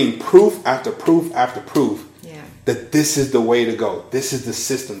 I'm getting proof after proof after proof that this is the way to go. This is the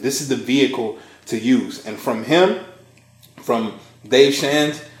system. This is the vehicle to use. And from Dave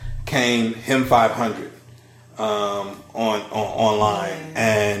Shands came Him 500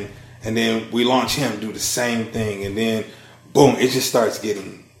 online. And then we launch him, do the same thing. And then, boom, it just starts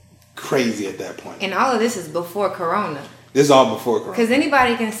getting crazy at that point. And all of this is before Corona. This is all before Corona. Because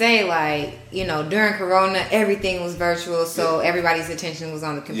anybody can say, like, you know, during Corona, everything was virtual, so everybody's attention was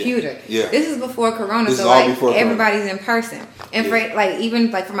on the computer. Yeah. This is before Corona, this so, like, everybody's in person. And, for, like, even,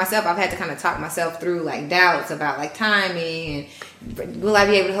 like, for myself, I've had to kind of talk myself through, like, doubts about, like, timing and will I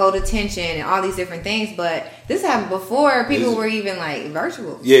be able to hold attention and all these different things. But this happened before people were even, like,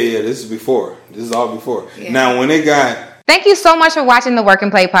 virtual. Yeah, this is before. This is all before. Yeah. Now, when it got... Thank you so much for watching the Work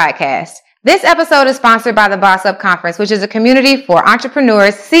and Play podcast. This episode is sponsored by the Boss Up Conference, which is a community for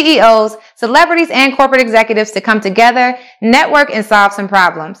entrepreneurs, CEOs, celebrities, and corporate executives to come together, network, and solve some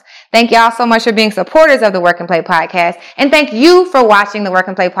problems. Thank y'all so much for being supporters of the Work and Play podcast, and thank you for watching the Work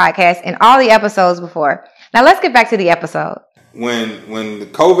and Play podcast and all the episodes before. Now let's get back to the episode. When the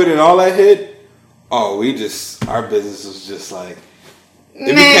COVID and all that hit, our business was just like,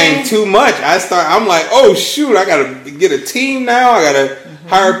 it became too much. I'm like, oh shoot, I gotta get a team now. I gotta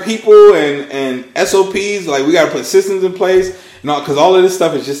hire people and SOPs. Like, we gotta put systems in place. Because all of this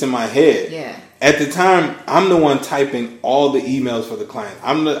stuff is just in my head. Yeah. At the time, I'm the one typing all the emails for the client.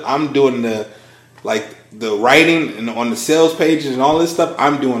 I'm doing the writing and on the sales pages and all this stuff.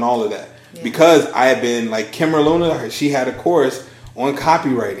 I'm doing all of that because I had been like Kim Luna. She had a course on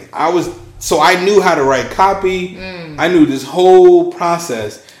copywriting. So I knew how to write copy. I knew this whole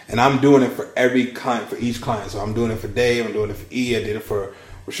process, and I'm doing it for every client, for each client. So I'm doing it for Dave. I'm doing it for E. I did it for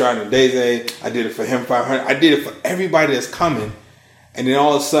Rashard and Daisy. I did it for Him 500. I did it for everybody that's coming. And then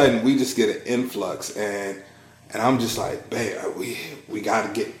all of a sudden, we just get an influx. And I'm just like, babe, we got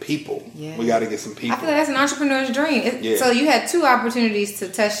to get people. Yeah. We got to get some people. I feel like that's an entrepreneur's dream. So you had two opportunities to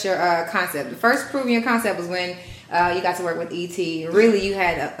test your concept. The first proving your concept was when you got to work with ET. Really, you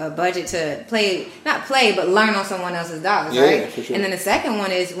had a budget to but learn on someone else's dollars, right? Yeah, for sure. And then the second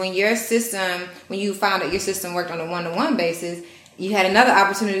one is when you found that your system worked on a one-to-one basis, you had another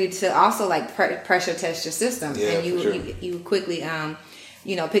opportunity to also like pressure test your system, and you quickly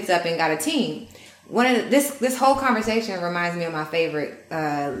picked up and got a team. This whole conversation reminds me of my favorite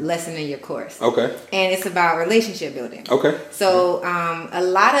lesson in your course. Okay. And it's about relationship building. Okay. So a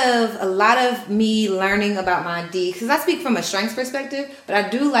lot of me learning about my D, because I speak from a strengths perspective, but I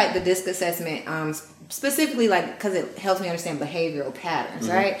do like the DISC assessment specifically, like because it helps me understand behavioral patterns,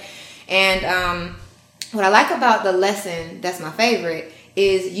 right? And what I like about the lesson that's my favorite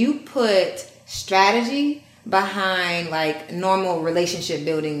is you put strategy behind like normal relationship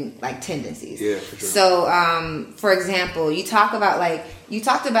building like tendencies. Yeah, for sure. So for example, you talked about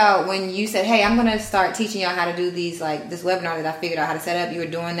when you said, hey, I'm gonna start teaching y'all how to do these, like this webinar that I figured out how to set up. You were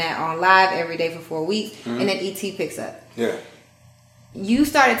doing that on live every day for 4 weeks, and then ET picks up. Yeah. You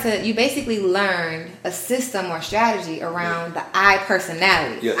basically learned a system or strategy around the I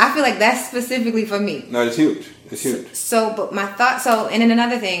personality. Yes. I feel like that's specifically for me. No, it's huge. It's huge. And then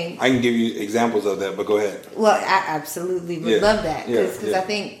another thing. I can give you examples of that, but go ahead. Well, I absolutely would love that. Because I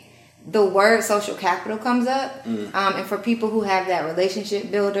think the word social capital comes up. And for people who have that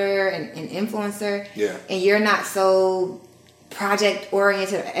relationship builder and influencer, and you're not so project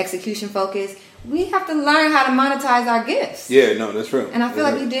oriented or execution focused, we have to learn how to monetize our gifts. Yeah, no, that's true. And I feel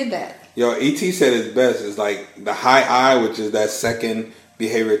like you did that. Yo, ET said it best. It's like the high I, which is that second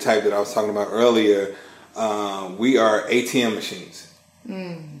behavior type that I was talking about earlier. We are ATM machines.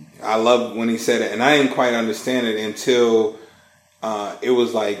 I love when he said it, and I didn't quite understand it until it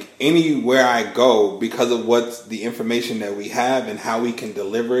was like anywhere I go, because of what's the information that we have and how we can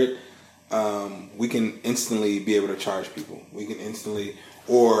deliver it, we can instantly be able to charge people. We can instantly,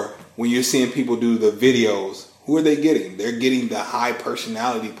 or when you're seeing people do the videos, who are they getting? They're getting the high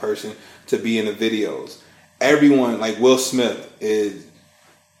personality person to be in the videos. Everyone, like Will Smith, he's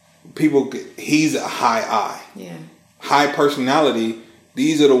a high I. Yeah. High personality,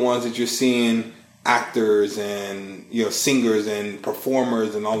 these are the ones that you're seeing actors and singers and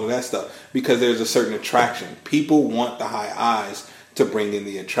performers and all of that stuff, because there's a certain attraction. People want the high eyes to bring in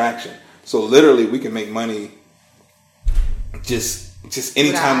the attraction. So literally we can make money just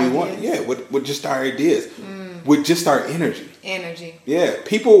anytime we want. Yeah, with just our ideas. With just our energy. Yeah,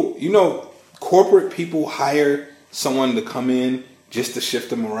 people, corporate people hire someone to come in just to shift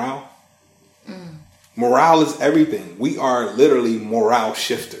the morale. Morale is everything. We are literally morale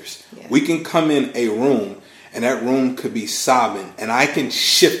shifters. Yeah. We can come in a room and that room could be sobbing and I can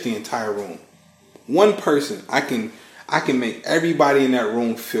shift the entire room. One person, I can make everybody in that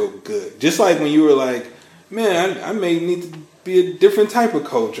room feel good. Just like when you were like, man, I may need to be a different type of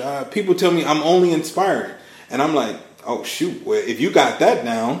coach. People tell me I'm only inspiring. And I'm like, oh, shoot. Well, if you got that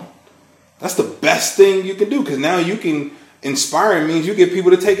down, that's the best thing you can do. Because now you can inspire means you get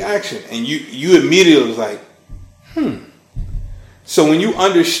people to take action. And you immediately was like, So when you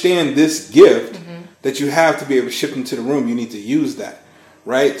understand this gift that you have to be able to shift into the room, you need to use that.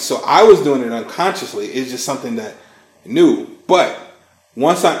 Right? So I was doing it unconsciously. It's just something that I knew. But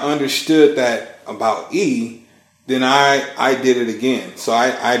once I understood that about E, then I did it again. So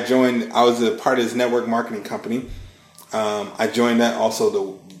I joined, I was a part of this network marketing company. I joined that also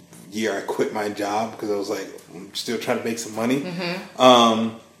the year I quit my job because I was like, I'm still trying to make some money.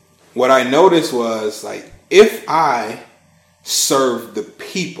 What I noticed was like, if I serve the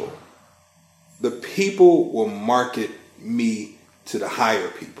people will market me to the higher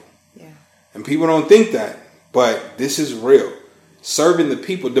people. Yeah. And people don't think that, but this is real. Serving the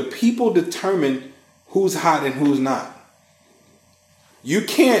people determine who's hot and who's not. You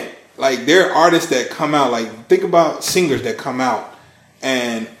can't, like, there are artists that come out, like, think about singers that come out,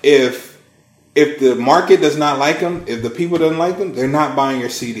 and if the market does not like them, if the people doesn't like them, they're not buying your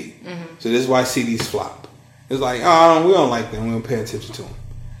CD. So this is why CDs flop. It's like, oh, we don't like them, we don't pay attention to them.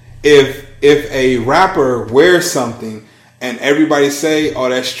 If a rapper wears something and everybody say, oh,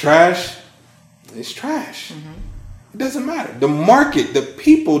 that's trash, it's trash. It doesn't matter. The market, the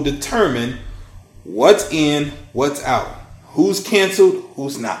people determine what's in, what's out. Who's canceled,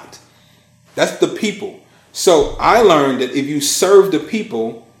 who's not. That's the people. So I learned that if you serve the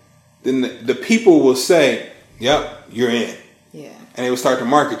people, then the people will say, yep, you're in. Yeah. And they will start to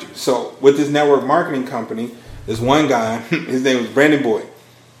market you. So with this network marketing company, there's one guy, his name was Brandon Boyd.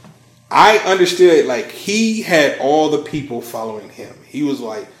 I understood, like, he had all the people following him. He was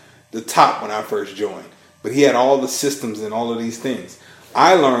like the top when I first joined. But he had all the systems and all of these things.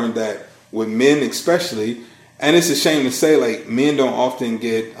 I learned that with men especially, and it's a shame to say, like, men don't often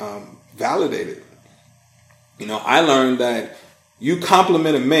get validated. You know, I learned that you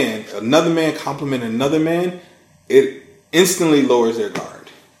compliment a man, another man compliment another man, it instantly lowers their guard.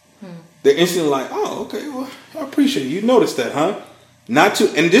 They're instantly like, oh, okay, well, I appreciate it. You noticed that, huh?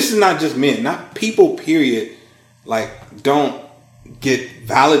 And this is not just men, not people, period, like, don't get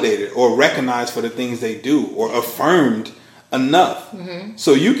validated or recognized for the things they do or affirmed enough.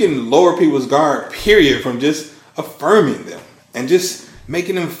 So you can lower people's guard, period, from just affirming them and just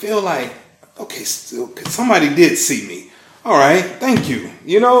making them feel like, okay, somebody did see me. All right, thank you.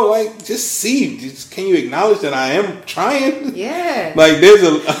 You know, like, just can you acknowledge that I am trying? Yeah. Like, there's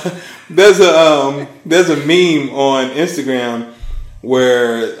a meme on Instagram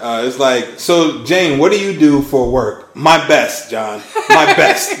where it's like, so Jane, what do you do for work? My best, John. My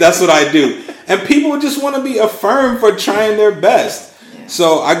best. That's what I do. And people just want to be affirmed for trying their best. Yeah.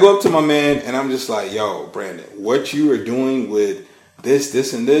 So I go up to my man and I'm just like, yo, Brandon, what you are doing with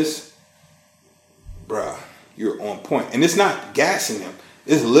this, and this, bruh, you're on point. And it's not gassing him.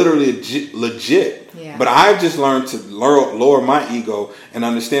 It's literally legit. Yeah. But I've just learned to lower my ego and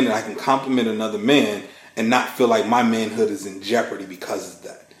understand that I can compliment another man and not feel like my manhood is in jeopardy because of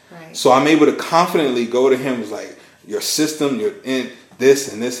that. Right. So I'm able to confidently go to him and was like, your system, you're in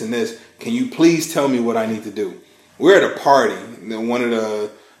this and this and this. Can you please tell me what I need to do? We're at a party, one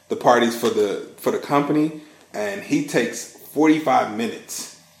of the parties for the company, and he takes 45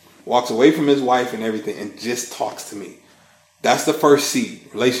 minutes, walks away from his wife and everything, and just talks to me. That's the first seed,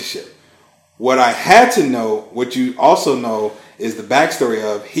 relationship. What I had to know, what you also know, is the backstory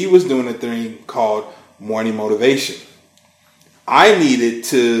of he was doing a thing called morning motivation.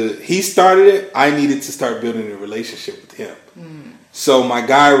 He started it. I needed to start building a relationship with him. So my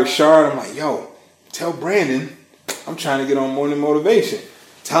guy, Rashard, I'm like, yo, tell Brandon, I'm trying to get on morning motivation.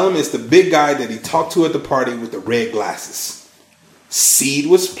 Tell him it's the big guy that he talked to at the party with the red glasses. Seed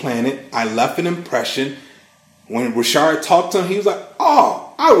was planted. I left an impression. When Rashard talked to him, he was like,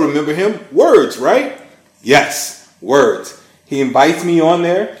 oh, I remember him. Words, right? Yes, words. He invites me on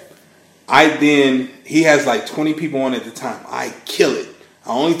there. He has like 20 people on at the time. I kill it. I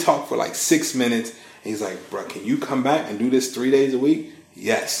only talk for like 6 minutes. And he's like, bro, can you come back and do this 3 days a week?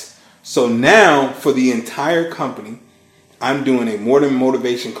 Yes. So now for the entire company, I'm doing a morning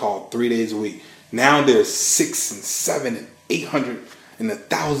motivation call 3 days a week. Now there's 6 and 7 and 800 and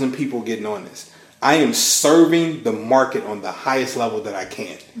 1,000 people getting on this. I am serving the market on the highest level that I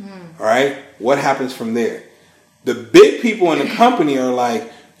can. All right. What happens from there? The big people in the company are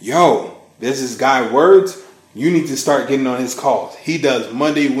like, yo, there's this guy Words. You need to start getting on his calls. He does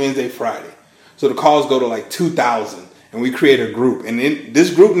Monday, Wednesday, Friday. So the calls go to like 2,000. And we create a group. And in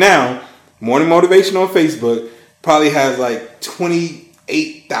this group now, Morning Motivation on Facebook, probably has like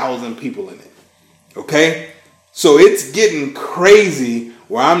 28,000 people in it. Okay? So it's getting crazy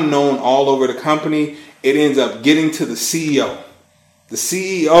where I'm known all over the company. It ends up getting to the CEO. The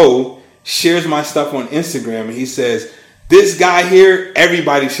CEO shares my stuff on Instagram and he says, this guy here,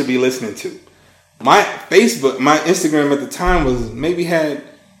 everybody should be listening to. My Instagram at the time was maybe had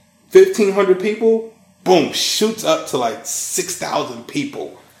 1,500 people. Boom, shoots up to like 6,000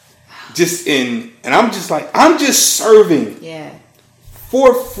 people. And I'm just like, I'm just serving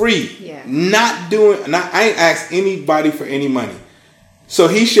for free. Yeah. I ain't asked anybody for any money. So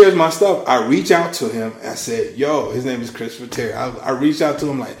he shares my stuff. I reach out to him. I said, yo, his name is Christopher Terry. I reached out to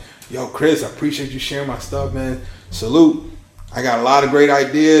him like, yo, Chris, I appreciate you sharing my stuff, man. Salute. I got a lot of great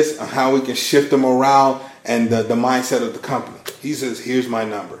ideas on how we can shift the morale and the mindset of the company. He says, here's my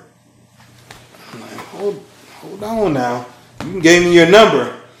number. I'm like, hold on now. You gave me your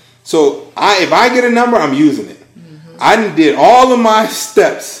number. So if I get a number, I'm using it. Mm-hmm. I did all of my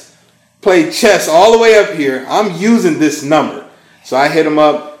steps, played chess all the way up here. I'm using this number. So I hit him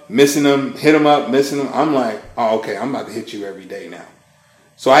up, missing him, hit him up, missing him. I'm like, oh, okay, I'm about to hit you every day now.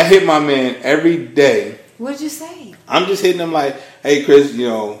 So I hit my man every day. What did you say? I'm just hitting him like, hey, Chris,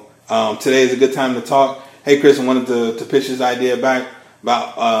 today is a good time to talk. Hey, Chris, I wanted to pitch this idea back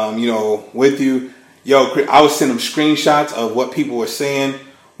about, with you. Yo, I was sending them screenshots of what people were saying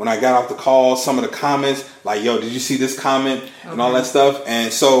when I got off the call, some of the comments, like, yo, did you see this comment and all that stuff?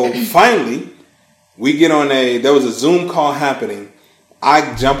 And so finally, we get on there was a Zoom call happening.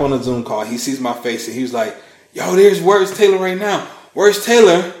 I jump on a Zoom call. He sees my face and he was like, yo, there's Where's Taylor right now? Where's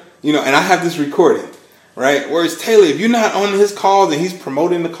Taylor? And I have this recording, right? Where's Taylor? If you're not on his calls and he's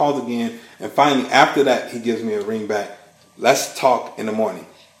promoting the calls again. And finally, after that, he gives me a ring back. Let's talk in the morning.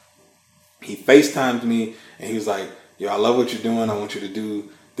 He FaceTimed me and he was like, yo, I love what you're doing. I want you to do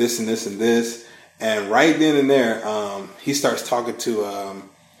this and this and this. And right then and there, he starts talking to,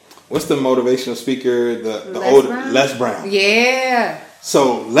 what's the motivational speaker? The old Les Brown. Yeah.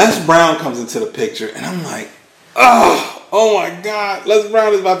 So Les Brown comes into the picture and I'm like, oh my God, Les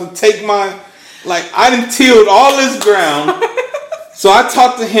Brown is about to take I done tilled all this ground. So I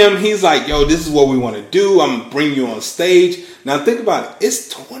talked to him. He's like, yo, this is what we want to do. I'm going to bring you on stage. Now think about it.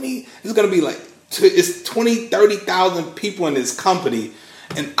 It's going to be it's 20, 30,000 people in this company.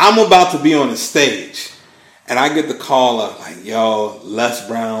 And I'm about to be on the stage. And I get the call up like, yo, Les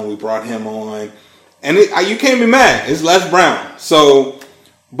Brown, we brought him on. And you can't be mad. It's Les Brown. So,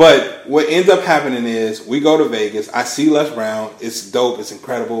 but what ends up happening is we go to Vegas. I see Les Brown. It's dope. It's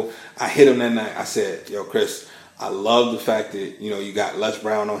incredible. I hit him that night. I said, yo, Chris, I love the fact that, you got Les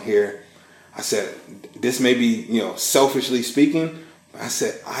Brown on here. I said, this may be, selfishly speaking. But I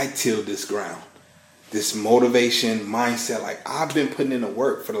said, I tilled this ground. This motivation, mindset. Like, I've been putting in the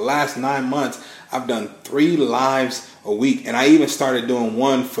work. For the last 9 months, I've done 3 lives a week. And I even started doing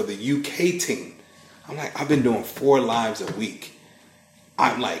one for the UK team. I'm like, I've been doing 4 lives a week.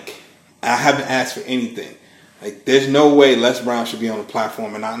 I'm like, I haven't asked for anything. Like, there's no way Les Brown should be on the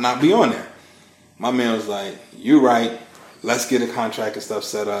platform and not be on there. My man was like, you right. Let's get a contract and stuff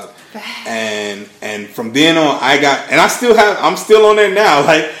set up. And from then on, I'm still on there now.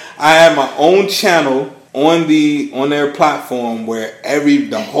 Like, I have my own channel on their platform where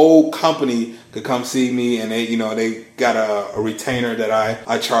the whole company could come see me, and they got a retainer that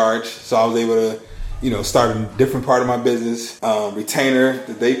I charge. So I was able to, start a different part of my business, retainer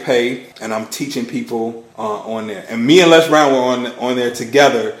that they pay, and I'm teaching people on there. And me and Les Brown were on there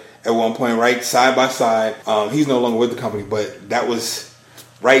together at one point, right side by side. He's no longer with the company, but that was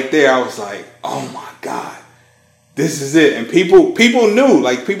right there. I was like, oh my God, this is it. And people knew,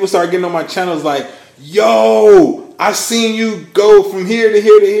 like, people started getting on my channels like, yo, I've seen you go from here to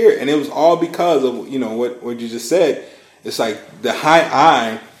here to here. And it was all because of, what you just said. It's like the high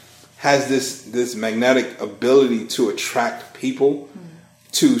I has this magnetic ability to attract people,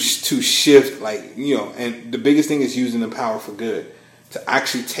 to shift, and the biggest thing is using the power for good. To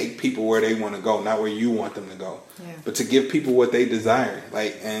actually take people where they want to go, not where you want them to go, but to give people what they desire.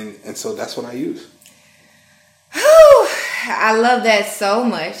 And so that's what I use. I love that so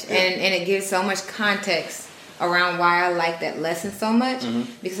much, and it gives so much context around why I like that lesson so much. Mm-hmm.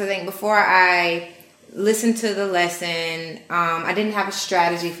 Because I think before I listened to the lesson, I didn't have a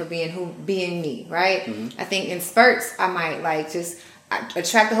strategy for being me, right? Mm-hmm. I think in spurts I might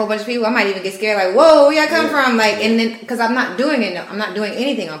attract a whole bunch of people. I might even get scared, like, whoa, where y'all come from? And then, because I'm not doing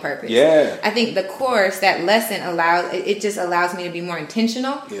anything on purpose. Yeah. I think the course, that lesson it just allows me to be more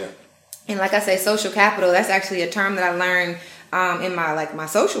intentional. Yeah. And like I say, social capital, that's actually a term that I learned in my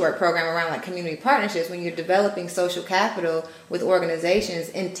social work program around like community partnerships, when you're developing social capital with organizations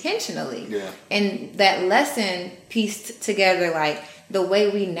intentionally. Yeah. And that lesson pieced together like the way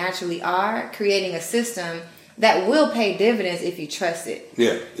we naturally are, creating a system that will pay dividends if you trust it.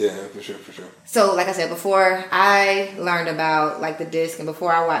 Yeah, for sure. So like I said, before I learned about like the DISC and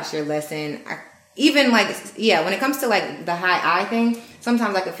before I watched your lesson, even like, when it comes to like the high I thing,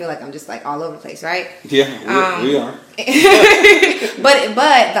 sometimes I can feel like I'm just like all over the place, right? Yeah, we are. but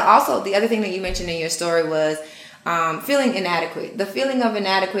the other thing that you mentioned in your story was feeling inadequate. The feeling of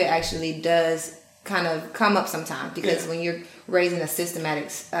inadequate actually does kind of come up sometimes because when you're raising a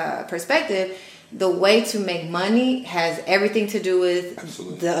systematic perspective, the way to make money has everything to do with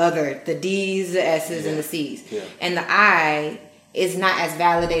the D's, the S's, and the C's. Yeah. And the I is not as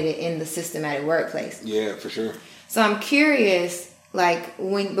validated in the systematic workplace. Yeah, for sure. So I'm curious, like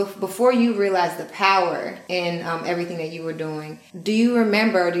before you realized the power in everything that you were doing, do you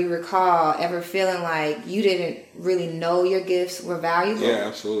remember, do you recall ever feeling like you didn't really know your gifts were valuable? Yeah,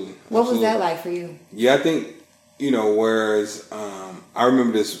 absolutely. What was that like for you? Yeah, I think, whereas I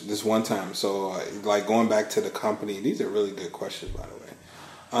remember this one time. So like going back to the company, these are really good questions, by the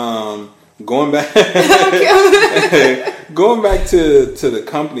way. Going back to the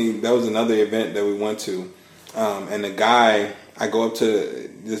company, that was another event that we went to. And the guy, I go up to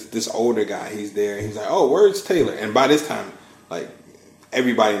this older guy, he's there, he's like, "Oh, where's Taylor?" And by this time, like,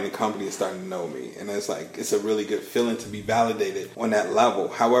 everybody in the company is starting to know me. And it's like, it's a really good feeling to be validated on that level.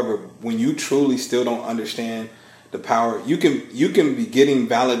 However, when you truly still don't understand the power, you can be getting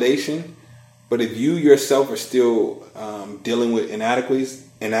validation, but if you yourself are still dealing with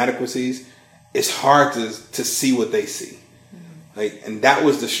inadequacies, it's hard to see what they see. Mm-hmm. Like, and that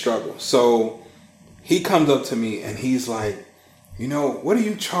was the struggle. So he comes up to me and he's like, "What do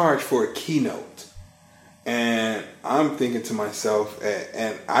you charge for a keynote?" And I'm thinking to myself,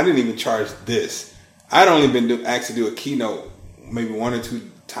 and I didn't even charge this. I'd only been asked to do a keynote maybe 1 or 2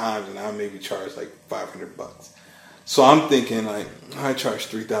 times, and I maybe charged like $500. So I'm thinking like, I charge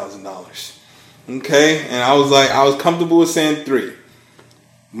 $3,000. Okay, and I was comfortable with saying 3.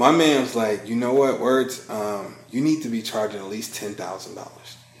 My man was like, "You know what, Words? You need to be charging at least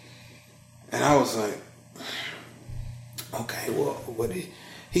 $10,000. And I was like, "Okay, well, what?"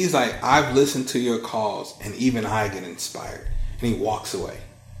 He's like, "I've listened to your calls, and even I get inspired." And he walks away.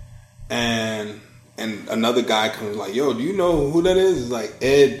 And another guy comes like, "Yo, do you know who that is?" It's like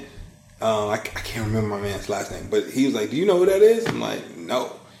Ed. I can't remember my man's last name, but he was like, "Do you know who that is?" I'm like,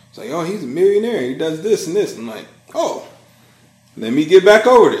 "No." He's like, "Oh, he's a millionaire. He does this and this." I'm like, "Oh, let me get back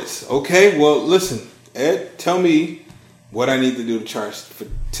over this." Okay, well, listen, Ed, tell me what I need to do to charge for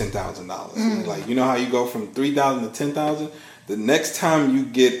 $10,000. Mm. Like, you know how you go from $3,000 to $10,000? The next time you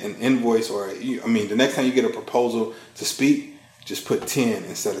get an invoice the next time you get a proposal to speak, just put 10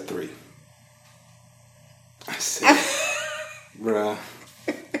 instead of 3. I said, bruh,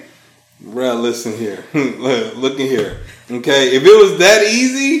 listen here. Look in here. Okay, if it was that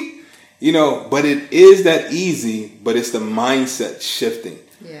easy, but it is that easy, but it's the mindset shifting.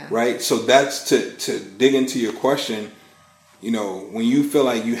 Yeah. Right? So that's to dig into your question. When you feel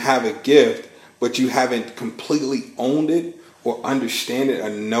like you have a gift, but you haven't completely owned it or understand it or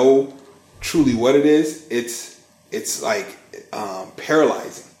know truly what it is, it's like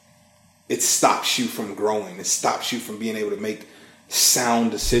paralyzing. It stops you from growing. It stops you from being able to make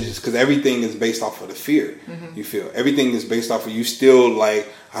sound decisions because everything is based off of the fear. Mm-hmm. You feel everything is based off of you still like,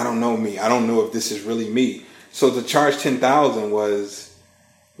 I don't know me. I don't know if this is really me. So to charge $10,000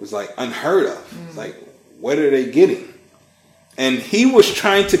 was like unheard of. Mm-hmm. It's like, what are they getting? And he was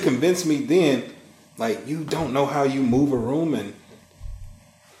trying to convince me then, like, you don't know how you move a room. And,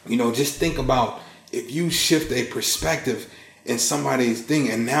 just think about if you shift a perspective in somebody's thing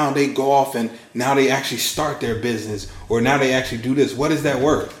and now they go off and now they actually start their business or now they actually do this. What is that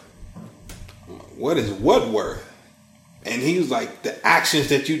worth? What is what worth? And he was like, the actions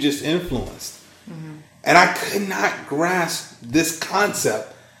that you just influenced. Mm-hmm. And I could not grasp this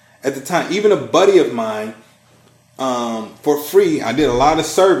concept at the time. Even a buddy of mine, for free, I did a lot of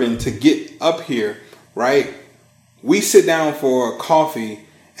serving to get up here, right? We sit down for a coffee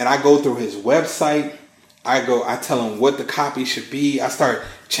and I go through his website. I tell him what the copy should be. I start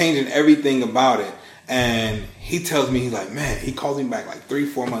changing everything about it. And he tells me, he's like, man, he calls me back like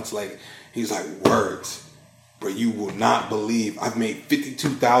 3-4 months later. He's like, Words, bro, you will not believe I've made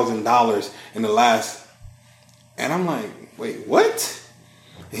 $52,000 in the last. And I'm like, wait, what?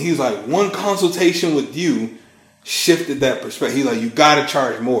 And he's like, one consultation with you shifted that perspective. He's like, you got to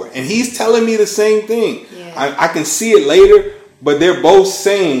charge more. And he's telling me the same thing. Yeah. I can see it later, but they're both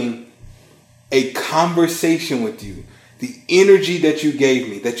saying a conversation with you, the energy that you gave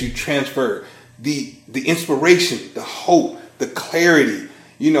me, that you transferred, the inspiration, the hope, the clarity.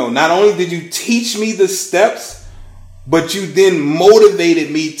 You know, not only did you teach me the steps, but you then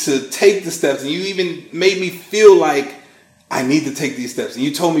motivated me to take the steps. And you even made me feel like I need to take these steps. And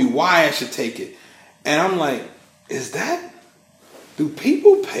you told me why I should take it. And I'm like, do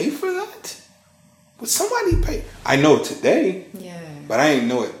people pay for that? Would somebody pay? I know it today, but I didn't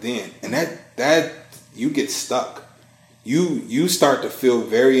know it then. And that you get stuck. You start to feel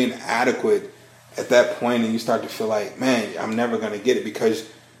very inadequate at that point, and you start to feel like, man, I'm never going to get it, because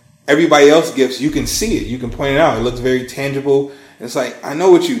everybody else gets, you can see it, you can point it out, it looks very tangible, and it's like, I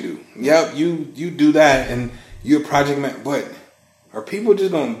know what you do. Yep, you do that, and you're a project man, but are people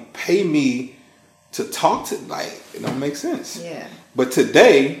just going to pay me to talk to, like, it don't make sense. Yeah. But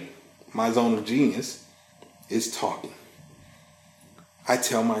today, my zone of genius is talking. I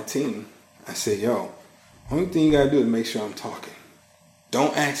tell my team, I say, yo, only thing you got to do is make sure I'm talking.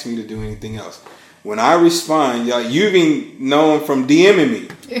 Don't ask me to do anything else. When I respond, y'all, you even know from DMing me.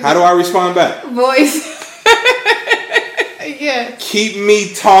 How do I respond back? Voice. Yeah. Keep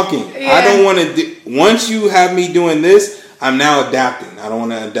me talking. Yeah. I don't want to. Once you have me doing this, I'm now adapting. I don't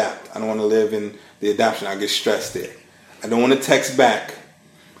want to adapt. I don't want to live in the adaptation. I get stressed there. I don't want to text back.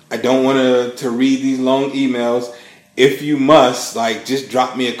 I don't want to read these long emails. If you must, like, just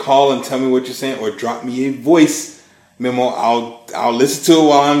drop me a call and tell me what you're saying, or drop me a voice memo. I'll listen to it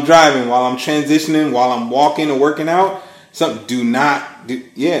while I'm driving, while I'm transitioning, while I'm walking or working out. Something.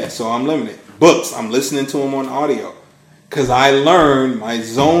 So I'm limited. Books, I'm listening to them on audio, because I learned my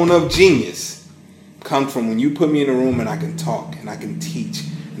zone of genius comes from when you put me in a room and I can talk and I can teach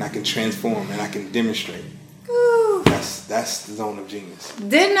and I can transform and I can demonstrate. Ooh. That's the zone of genius.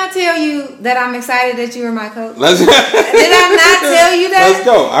 Didn't I tell you that I'm excited that you were my coach? Did I not tell you that? Let's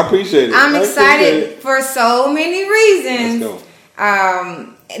go. I appreciate it. I'm excited for so many reasons. Let's go.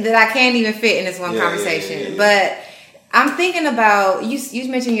 That I can't even fit in this one conversation. Yeah. But I'm thinking about, you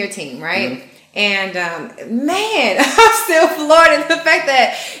mentioned your team, right? Mm-hmm. And man, I'm still floored at the fact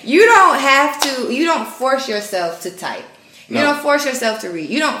that you don't force yourself to type. No. You don't force yourself to read.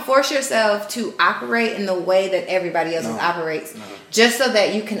 You don't force yourself to operate in the way that everybody else operates, just so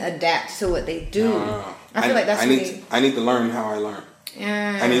that you can adapt to what they do. No. I feel like that's I need to learn how I learn.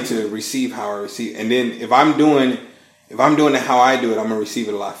 I need to receive how I receive. And then if I'm doing it how I do it, I'm going to receive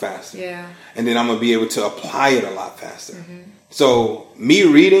it a lot faster. Yeah. And then I'm going to be able to apply it a lot faster. Mm-hmm. So me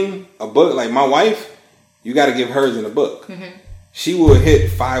reading a book, like my wife, you got to give hers in a book. Mm-hmm. She will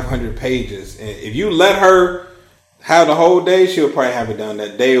hit 500 pages. And if you let her have the whole day, she'll probably have it done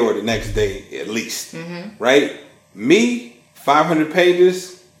that day or the next day at least. Mm-hmm. Right? Me, 500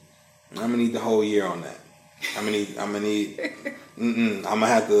 pages, I'm going to need the whole year on that. I'm going to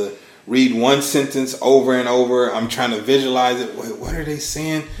have to read one sentence over and over. I'm trying to visualize it. Wait, what are they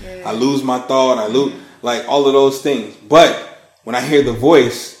saying? Yeah. I lose my thought. I lose, like, all of those things. But when I hear the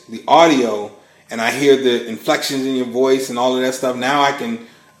voice, the audio, and I hear the inflections in your voice and all of that stuff, now I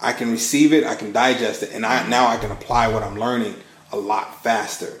can receive it. I can digest it. And now I can apply what I'm learning a lot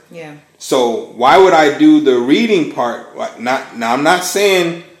faster. Yeah. So why would I do the reading part? Now, I'm not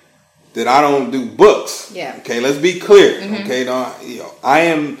saying that I don't do books. Yeah. Okay, let's be clear. Mm-hmm. Okay,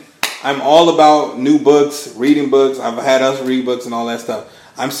 I'm all about new books, reading books. I've had us read books and all that stuff.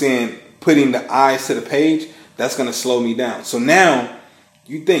 I'm saying putting the eyes to the page, that's going to slow me down. So now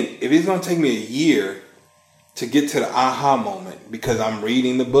you think, if it's going to take me a year to get to the aha moment because I'm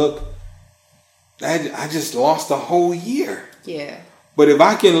reading the book, I just lost a whole year. Yeah. But if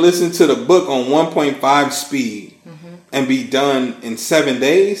I can listen to the book on 1.5 speed and be done in 7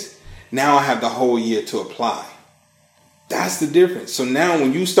 days, now I have the whole year to apply. That's the difference. So now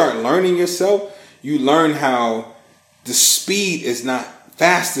when you start learning yourself, you learn how the speed is not,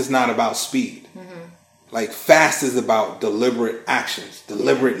 fast is not about speed. Mm-hmm. Like fast is about deliberate actions,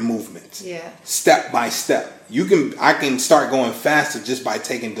 deliberate movements. Yeah. Step by step. I can start going faster just by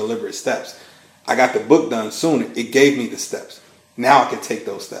taking deliberate steps. I got the book done sooner. It gave me the steps. Now I can take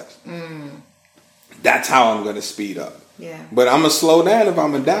those steps. That's how I'm going to speed up. Yeah. But I'm going to slow down if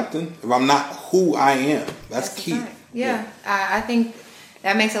I'm adapting, if I'm not who I am. That's key. Yeah. I think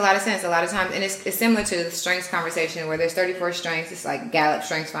that makes a lot of sense a lot of times. And it's similar to the strengths conversation where there's 34 strengths. It's like Gallup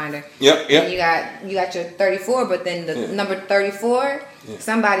Strengths Finder. Yep. And you got your 34, but then the number 34,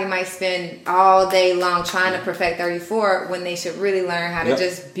 somebody might spend all day long trying to perfect 34 when they should really learn how to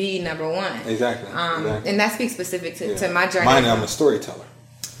just be number one. Exactly. And that speaks specific to my journey. Mine, I'm a storyteller.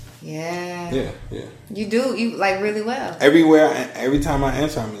 Yeah. Yeah. You do. You like really well. Every time I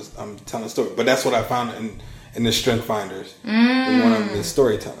answer, I'm telling a story. But that's what I found in the Strength Finders. One of them is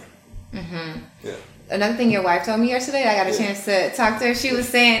storytelling. Yeah. Another thing your wife told me yesterday, I got a chance to talk to her. She was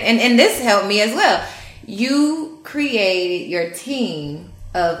saying, and this helped me as well. You created your team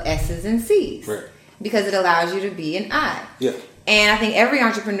of S's and C's. Right. Because it allows you to be an I. Yeah. And I think every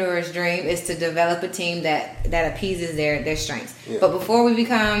entrepreneur's dream is to develop a team that appeases their strengths. Yeah. But before we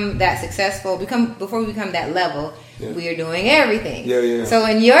become that successful, before we become that level, we are doing everything. Yeah. So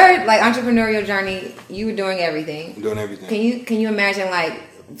in your entrepreneurial journey, you were doing everything. I'm doing everything. Can you imagine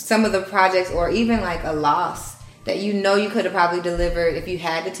some of the projects, or even a loss that you could have probably delivered if you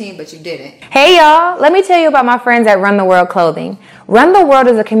had the team, but you didn't? Hey y'all, let me tell you about my friends at Run the World Clothing. Run the World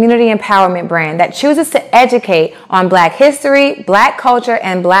is a community empowerment brand that chooses to educate on Black history, Black culture,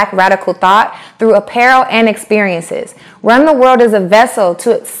 and Black radical thought through apparel and experiences. Run the World is a vessel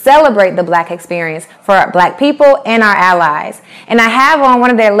to celebrate the Black experience for our Black people and our allies. And I have on one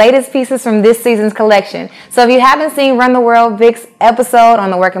of their latest pieces from this season's collection. So if you haven't seen Run the World Vic's episode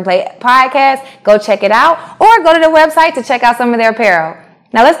on the Work and Play podcast, go check it out, or go to their website to check out some of their apparel.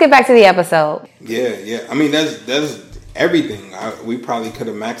 Now let's get back to the episode. Yeah. I mean, that's everything. We probably could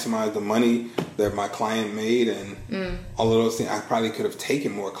have maximized the money that my client made, and all of those things. I probably could have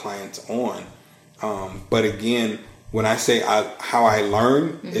taken more clients on. But again, when I say how I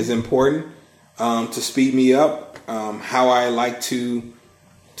learn is important to speed me up, how I like to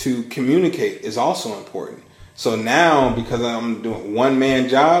communicate is also important. So now, because I'm doing one-man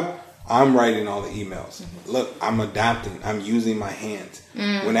job, I'm writing all the emails. Look, I'm adapting. I'm using my hands.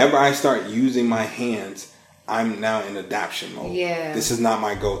 Whenever I start using my hands, I'm now in adaptation mode. Yeah. This is not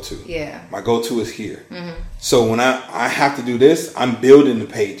my go-to. Yeah. My go-to is here. So when I have to do this, I'm building the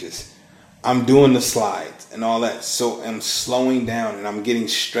pages. I'm doing the slides and all that. So I'm slowing down, and I'm getting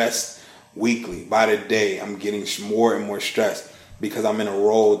stressed weekly. By the day, I'm getting more and more stressed because I'm in a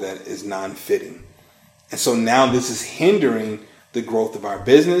role that is non-fitting. And so now this is hindering the growth of our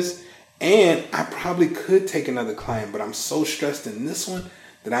business. And I probably could take another client, but I'm so stressed in this one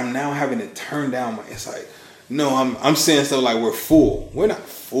that I'm now having to turn down it's like, no, I'm saying stuff like we're full. We're not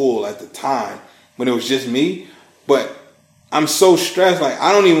full at the time when it was just me, but I'm so stressed.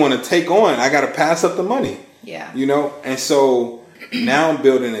 I don't even want to take on. I got to pass up the money. Yeah. And so now I'm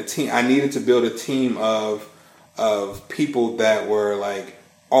building a team. I needed to build a team of people that were like,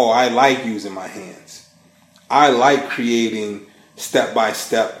 oh, I like using my hands. I like creating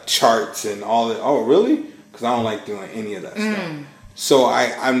step-by-step charts and all that. Oh, really? Because I don't like doing any of that stuff. So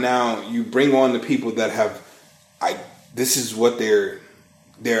I'm now, you bring on the people that have, this is what their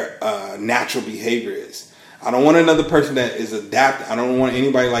natural behavior is. I don't want another person that is adapted. I don't want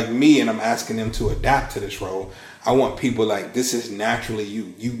anybody like me and I'm asking them to adapt to this role. I want people like, this is naturally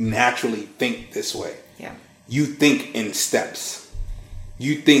you. You naturally think this way. Yeah. You think in steps.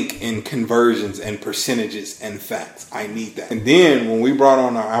 You think in conversions and percentages and facts. I need that. And then when we brought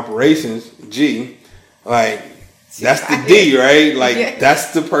on our operations, that's the D, right?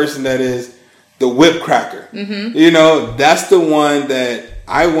 That's the person that is the whip cracker. That's the one that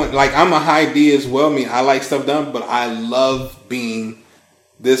I want. I'm a high D as well. I mean, I like stuff done, but I love being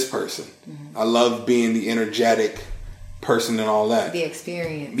this person. I love being the energetic person and all that. The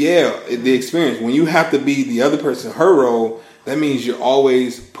experience. Yeah, the experience. When you have to be the other person, her role, that means you're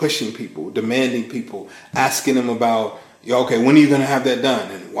always pushing people, demanding people, asking them about, okay, when are you going to have that done?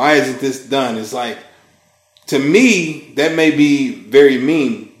 And why isn't this done? It's like, to me, that may be very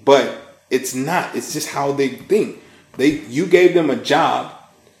mean, but it's not. It's just how they think. You gave them a job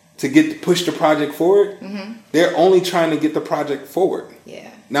to push the project forward. They're only trying to get the project forward.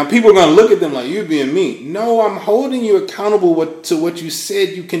 Yeah. Now people are going to look at them like, you're being mean. No, I'm holding you accountable to what you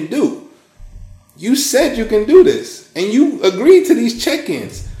said you can do. You said you can do this, and you agreed to these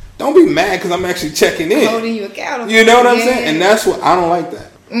check-ins. Don't be mad because I'm actually checking in. Holding you accountable. You know what I'm saying? And that's what I don't like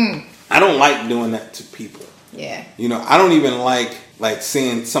that. I don't like doing that to people. Yeah. I don't even like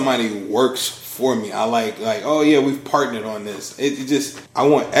seeing somebody works for me. I like, oh yeah, we've partnered on this. I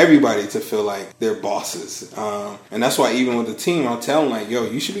want everybody to feel like they're bosses. And that's why even with the team, I'll tell them yo,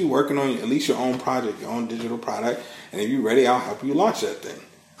 you should be working on at least your own project, your own digital product. And if you're ready, I'll help you launch that thing.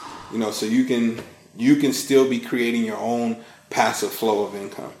 So you can still be creating your own passive flow of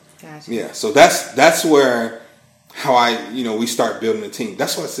income. Gotcha. Yeah. So that's where how we start building a team.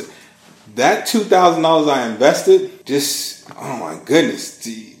 That's what I said. That $2,000 I invested, just, oh my goodness,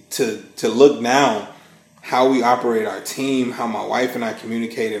 to look now how we operate our team, how my wife and I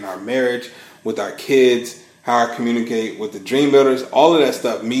communicate in our marriage with our kids, how I communicate with the Dream Builders, all of that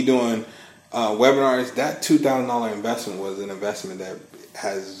stuff, me doing webinars, that $2,000 investment was an investment that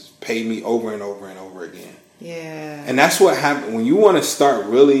has paid me over and over and over again. Yeah. And that's what happens when you want to start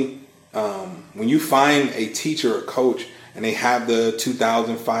really, when you find a teacher or coach and they have the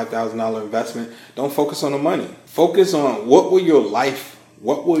 $2,000, $5,000 investment, don't focus on the money. Focus on what will your life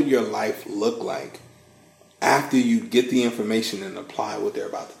look like after you get the information and apply what they're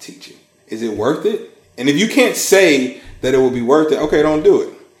about to teach you. Is it worth it? And if you can't say that it will be worth it, okay, don't do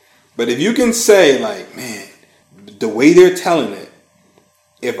it. But if you can say, like, man, the way they're telling it,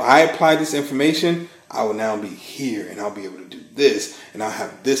 if I apply this information, I will now be here and I'll be able to do this and I'll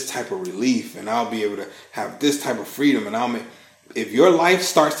have this type of relief and I'll be able to have this type of freedom. And if your life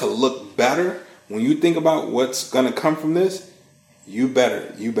starts to look better when you think about what's going to come from this, you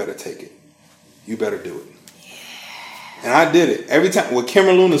better take it. You better do it. Yeah. And I did it every time with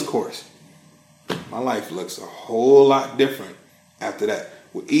Cameron Luna's course. My life looks a whole lot different after that.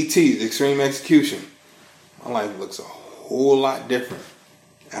 With ET's Extreme Execution, my life looks a whole lot different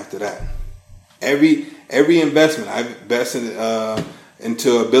after that. Every investment, I invested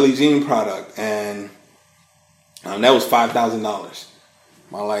into a Billie Jean product, and that was $5,000.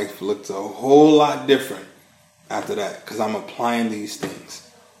 My life looked a whole lot different after that because I'm applying these things.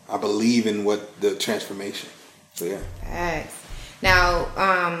 I believe in what the transformation. So yeah. Thanks. Now,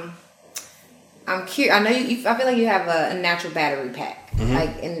 I'm curious. I know I feel like you have a natural battery pack,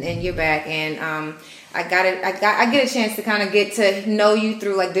 like in your back, and I get a chance to kind of get to know you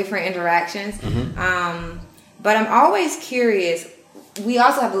through like different interactions. But I'm always curious. We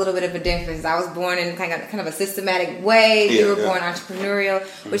also have a little bit of a difference. I was born in kind of a systematic way. You were born entrepreneurial,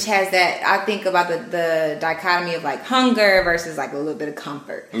 which has that. I think about the dichotomy of like hunger versus like a little bit of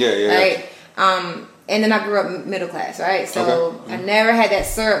comfort. Right. And then I grew up middle class, right? So I never had that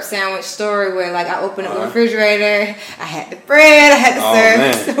syrup sandwich story where like I opened up the refrigerator, I had the bread, I had the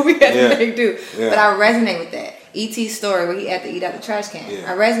syrup, so we had to make do. Yeah. But I resonate with that. E.T.'s story where he had to eat out the trash can. Yeah.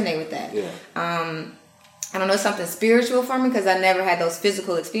 I resonate with that. Yeah. I don't know, something spiritual for me because I never had those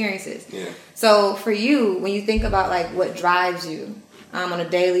physical experiences. Yeah. So for you, when you think about like what drives you on a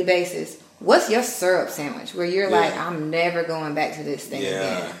daily basis, what's your syrup sandwich where you're like, I'm never going back to this thing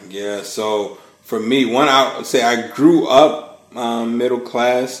again? Yeah. So for me, I would say I grew up middle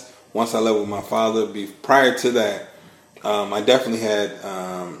class once I lived with my father. Prior to that, I definitely had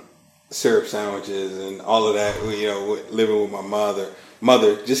syrup sandwiches and all of that, living with my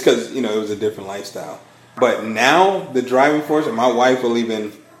mother, just because, it was a different lifestyle. But now the driving force, and my wife will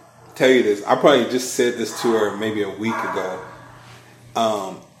even tell you this, I probably just said this to her maybe a week ago.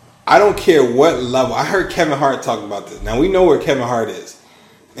 I don't care what level. I heard Kevin Hart talk about this. Now we know where Kevin Hart is.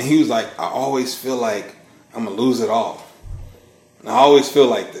 And he was like, I always feel like I'm going to lose it all. And I always feel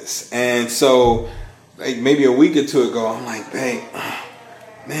like this. And so like maybe a week or two ago, I'm like, babe,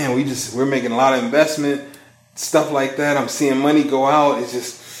 man, we're making a lot of investment, stuff like that. I'm seeing money go out.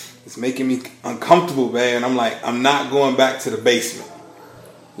 It's making me uncomfortable, babe. And I'm like, I'm not going back to the basement,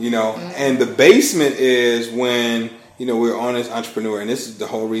 And the basement is when, we're on this entrepreneur. And this is the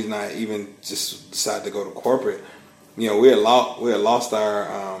whole reason I even just decided to go to corporate. We had lost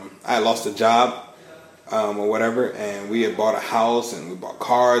I had lost a job or whatever, and we had bought a house and we bought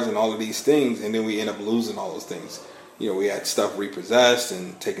cars and all of these things, and then we ended up losing all those things. We had stuff repossessed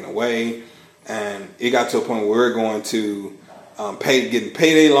and taken away, and it got to a point where we were going to getting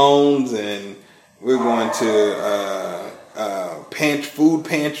payday loans, and we were going to food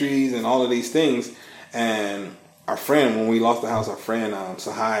pantries and all of these things. And our friend, when we lost the house, our friend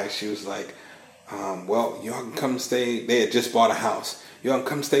Sahai, she was like, well, y'all can come stay. They had just bought a house. Y'all can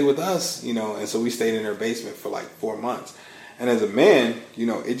come stay with us, And so we stayed in her basement for like 4 months. And as a man,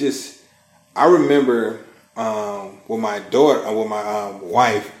 I remember with my daughter, with my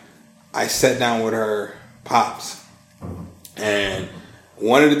wife, I sat down with her pops. And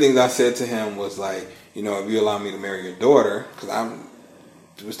one of the things I said to him was like, if you allow me to marry your daughter, because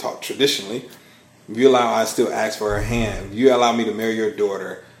it was taught traditionally, if you allow, I still ask for her hand. If you allow me to marry your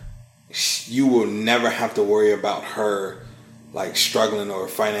daughter, you will never have to worry about her like struggling or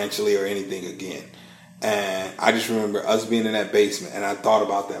financially or anything again. And I just remember us being in that basement, and I thought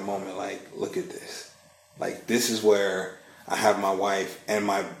about that moment, like, look at this. Like, this is where I have my wife and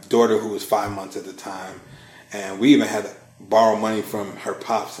my daughter, who was 5 months at the time, and we even had to borrow money from her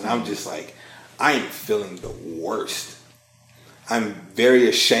pops. And I'm just like, I am feeling the worst. I'm very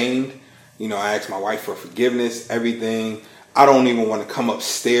ashamed. I asked my wife for forgiveness, everything. I don't even want to come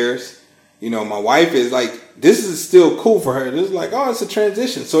upstairs. My wife is like, this is still cool for her. This is like, oh, it's a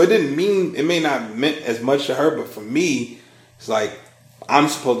transition. So it may not have meant as much to her, but for me, it's like, I'm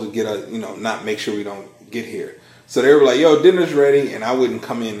supposed to get not make sure we don't get here. So they were like, yo, dinner's ready. And I wouldn't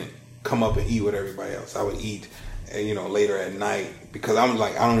come up and eat with everybody else. I would eat, later at night, because I'm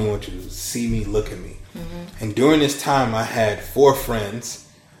like, I don't even want you to see me, look at me. Mm-hmm. And during this time, I had 4 friends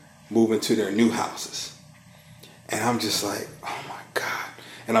move into their new houses. And I'm just like, oh my God.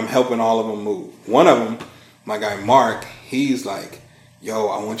 And I'm helping all of them move. One of them, my guy Mark, he's like, yo,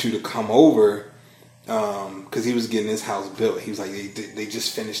 I want you to come over. Because he was getting his house built. He was like, they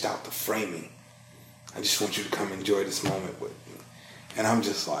just finished out the framing. I just want you to come enjoy this moment with me. And I'm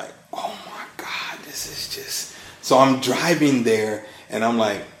just like, oh my God, this is just... So I'm driving there and I'm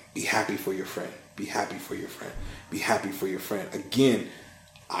like, be happy for your friend. Be happy for your friend. Be happy for your friend. Again,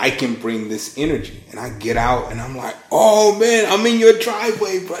 I can bring this energy. And I get out and I'm like, oh man, I'm in your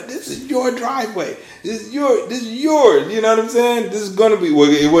driveway, bro. This is your driveway. This is yours. You know what I'm saying? This is going to be, well,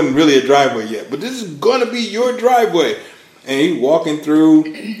 it wasn't really a driveway yet, but this is going to be your driveway. And he walking through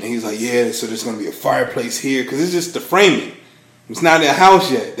and he's like, yeah, so there's going to be a fireplace here. Because it's just the framing. It's not a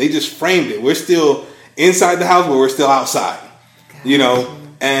house yet. They just framed it. We're still inside the house, but we're still outside, you know?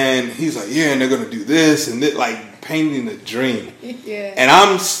 And he's like, yeah, and they're going to do this and that, like painting a dream. Yeah. And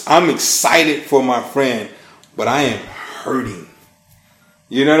I'm excited for my friend, but I am hurting.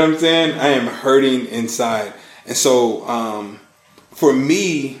 You know what I'm saying? I am hurting inside. And so for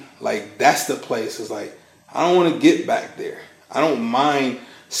me, like, that's the place. It's like, I don't want to get back there. I don't mind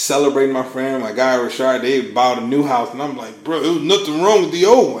celebrating my friend. My guy Rashard, they bought a new house. And I'm like, bro, there was nothing wrong with the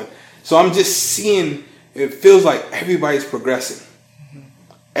old one. So I'm just seeing, it feels like everybody's progressing. Mm-hmm.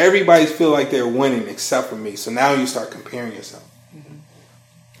 Everybody feel like they're winning except for me. So now you start comparing yourself. Mm-hmm.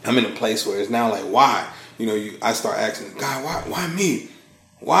 I'm in a place where it's now like, why? You know, I start asking, God, why me?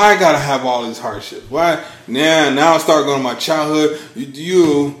 Why I gotta have all these hardships? Why? Now I start going to my childhood.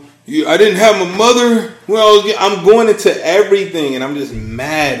 I didn't have my mother. Well, I'm going into everything, and I'm just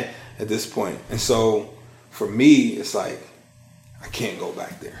mad at this point. And so, for me, it's like I can't go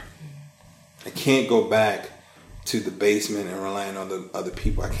back there. I can't go back to the basement and relying on the other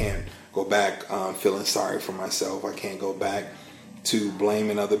people. I can't go back feeling sorry for myself. I can't go back to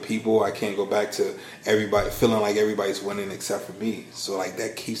blaming other people. I can't go back to everybody feeling like everybody's winning except for me. So like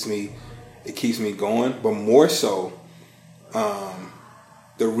that keeps me going. But more so,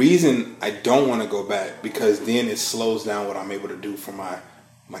 the reason I don't want to go back, because then it slows down what I'm able to do for my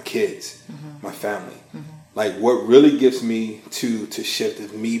kids, mm-hmm. my family. Mm-hmm. Like what really gets me to shift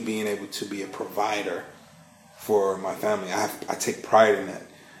is me being able to be a provider for my family. I take pride in that.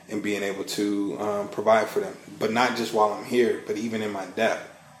 And being able to provide for them, but not just while I'm here, but even in my death.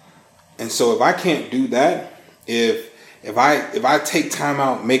 And so, if I can't do that, if I take time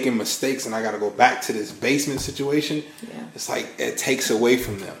out making mistakes and I got to go back to this basement situation, it's like it takes away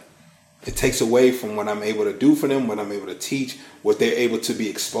from them. It takes away from what I'm able to do for them, what I'm able to teach, what they're able to be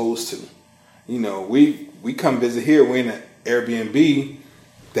exposed to. You know, we come visit here. We're in an Airbnb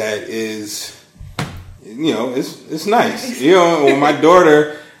that is, you know, it's nice. You know, when my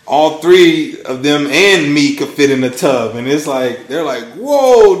daughter. All three of them and me could fit in the tub. And it's like, they're like,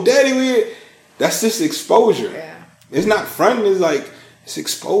 whoa, daddy, that's just exposure. Yeah. It's not fronting, it's like, it's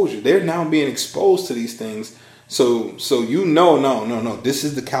exposure. They're now being exposed to these things. So you know, no, this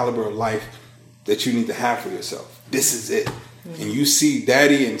is the caliber of life that you need to have for yourself. This is it. Mm-hmm. And you see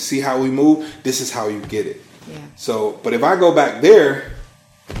daddy and see how we move, this is how you get it. Yeah. So, but if I go back there,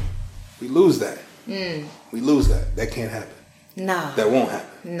 we lose that. We lose that. That can't happen. No. That won't happen.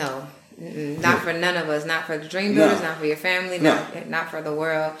 No. Not for none of us. Not for the Dream Builders, not for your family, not for the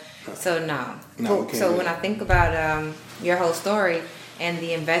world. So, no. So, when I think about your whole story and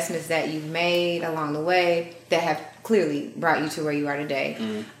the investments that you've made along the way that have clearly brought you to where you are today.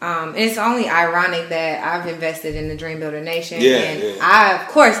 And it's only ironic that I've invested in the Dream Builder Nation. I, of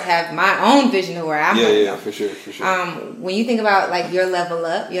course, have my own vision of where I'm going. Yeah, for sure. When you think about like your level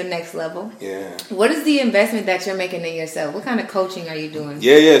up, your next level, what is the investment that you're making in yourself? What kind of coaching are you doing?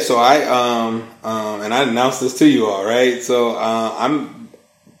 So I, and I announced this to you all, right? So I'm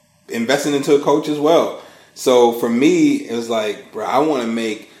investing into a coach as well. So for me, it was like, bro, I want to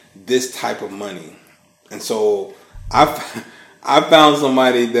make this type of money. And so I found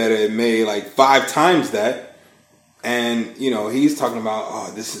somebody that had made like 5 times that. And, you know, he's talking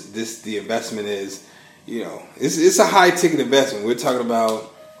about, the investment is, you know, it's a high ticket investment. We're talking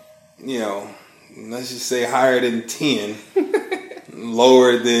about, you know, let's just say higher than 10,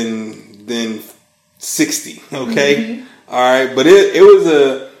 lower than 60. Okay. Mm-hmm. All right. But it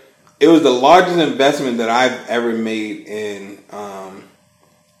was the largest investment that I've ever made in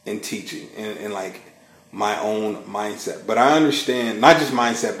teaching and like my own mindset. But I understand not just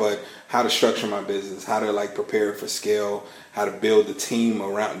mindset, but how to structure my business, how to like prepare for scale, how to build the team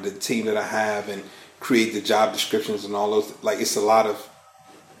around the team that I have and create the job descriptions and all those. Like it's a lot of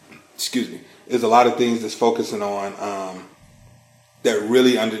things that's focusing on that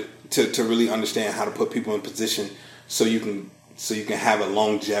really to really understand how to put people in position so you can so you can have a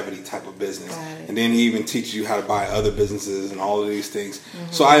longevity type of business. And then he even teaches you how to buy other businesses and all of these things.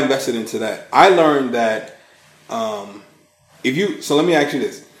 So I invested into that. I learned that so let me ask you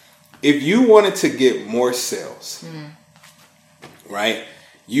this. If you wanted to get more sales, right?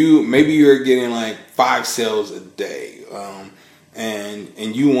 Maybe you're getting like 5 sales a day,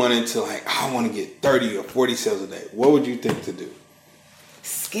 and you wanted to I want to get 30 or 40 sales a day. What would you think to do?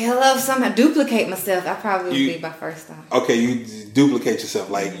 Scale up somehow, duplicate myself. I probably would be my first time. Okay, you duplicate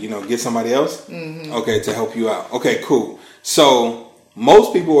yourself, get somebody else, okay, to help you out. Okay, cool. So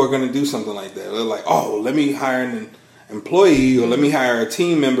most people are going to do something like that. They're like, oh, let me hire an employee or let me hire a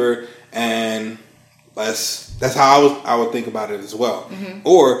team member, and that's how I would think about it as well.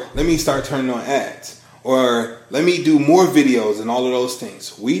 Or let me start turning on ads, or let me do more videos and all of those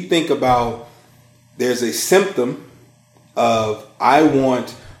things. We think about there's a symptom of I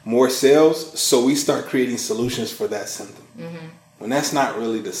want more sales, so we start creating solutions for that symptom. When that's not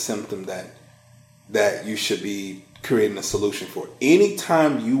really the symptom that you should be creating a solution for.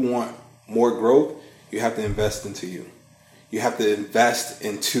 Anytime you want more growth, you have to invest into you. You have to invest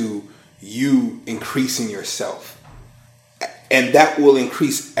into you increasing yourself. And that will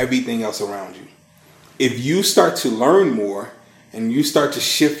increase everything else around you. If you start to learn more and you start to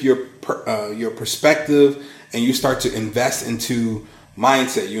shift your perspective and you start to invest into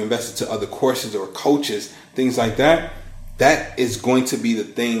mindset, you invest into other courses or coaches, things like that, that is going to be the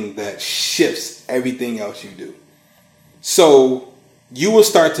thing that shifts everything else you do. So you will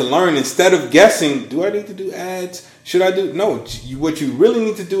start to learn instead of guessing, do I need to do ads? Should I do? No, what you really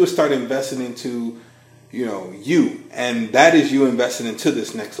need to do is start investing into, you. And that is you investing into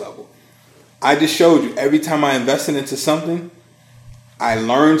this next level. I just showed you every time I invested into something, I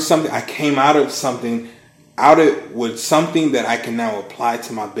learned something. I came out of something, with something that I can now apply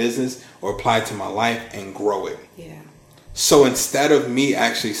to my business or apply to my life and grow it. Yeah. So instead of me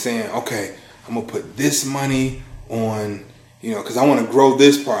actually saying, okay, I'm going to put this money on, because I want to grow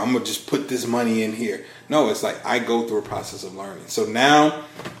this part, I'm going to just put this money in here. No, it's like I go through a process of learning. So now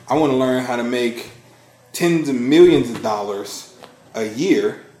I want to learn how to make tens of millions of dollars a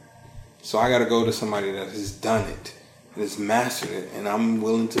year. So I got to go to somebody that has done it and has mastered it, and I'm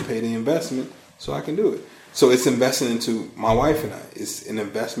willing to pay the investment so I can do it. So it's investing into my wife and I. It's an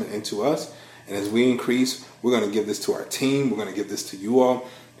investment into us. And as we increase, we're going to give this to our team. We're going to give this to you all.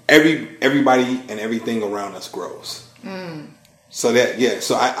 Everybody and everything around us grows. So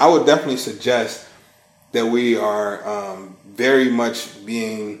so I would definitely suggest that we are very much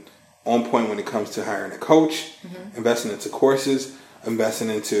being on point when it comes to hiring a coach, investing into courses, investing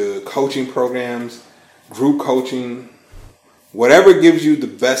into coaching programs, group coaching, whatever gives you the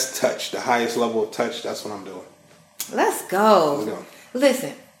best touch, the highest level of touch. That's what I'm doing. Let's go.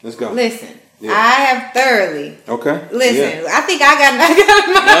 Listen. Let's go. Listen. Yeah. I have thoroughly. Okay. Listen, I think I got my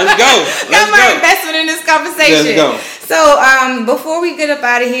investment in this conversation. Let's go. So before we get up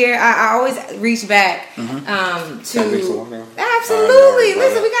out of here, I always reach back to. Absolutely.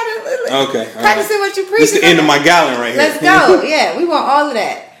 Listen, we gotta practicing what you preach. This is the end of my gallon right here. Let's go. Yeah, we want all of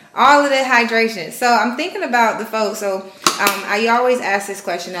that. All of that hydration. So I'm thinking about the folks. So I always ask this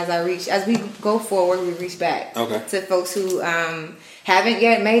question as we go forward, we reach back to folks who haven't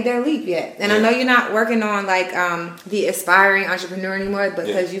yet made their leap yet. And I know you're not working on the aspiring entrepreneur anymore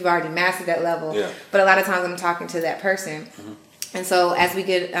because you've already mastered that level. Yeah. But a lot of times I'm talking to that person. And so as we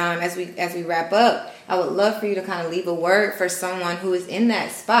get as we wrap up, I would love for you to kind of leave a word for someone who is in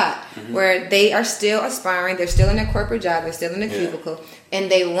that spot where they are still aspiring, they're still in their corporate job, they're still in a cubicle,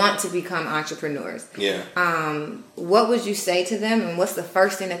 and they want to become entrepreneurs. Yeah. What would you say to them, and what's the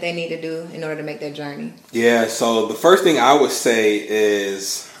first thing that they need to do in order to make their journey? Yeah. So the first thing I would say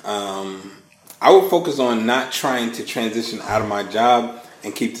is I would focus on not trying to transition out of my job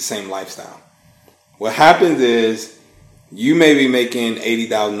and keep the same lifestyle. What happens is, you may be making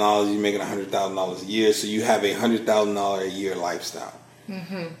 $80,000, you're making $100,000 a year, so you have a $100,000 a year lifestyle.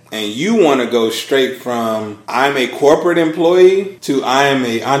 And you want to go straight from I'm a corporate employee to I am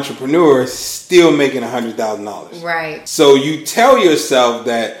an entrepreneur still making $100,000. Right. So you tell yourself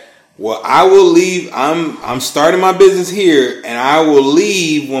that, well, I will leave, I'm starting my business here, and I will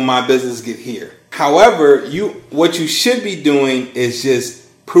leave when my business get here. However, what you should be doing is just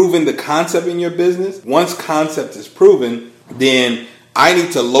proving the concept in your business. Once concept is proven, then I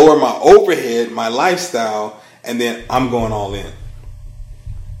need to lower my overhead, my lifestyle, and then I'm going all in.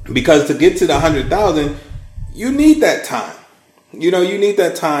 Because to get to the 100,000, you need that time. You need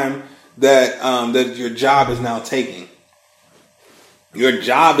that time that that your job is now taking. Your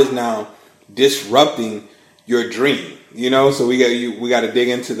job is now disrupting your dream. So we got to dig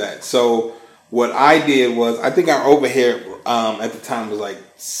into that. So what I did was, I think our overhead at the time was like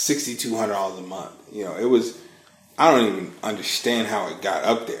 $6,200 a month. You know, it was. I don't even understand how it got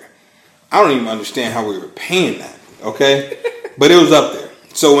up there. I don't even understand how we were paying that. Okay, but it was up there.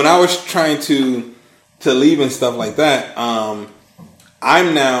 So when I was trying to leave and stuff like that, I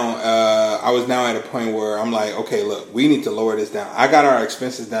was now at a point where I'm like, okay, look, we need to lower this down. I got our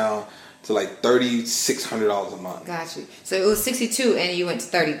expenses down to like $3,600 a month. Got you. So it was 62 and you went to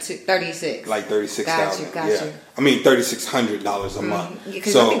 36. Like 36,000. Got you. I mean $3,600 a month.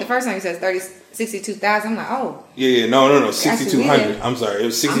 Because I think the first time you said 62,000, I'm like, oh. Yeah. No. 6,200. I'm sorry. It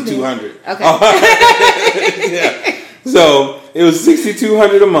was 6,200. Okay. Yeah. So it was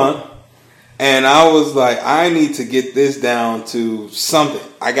 6,200 a month. And I was like, I need to get this down to something.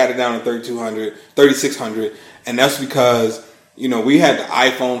 I got it down to 3,600. And that's because, you know, we had the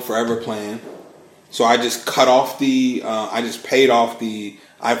iPhone Forever plan. So I just cut off I just paid off the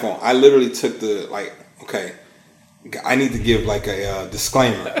iPhone. I literally took okay, I need to give like a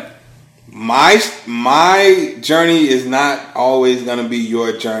disclaimer. My journey is not always going to be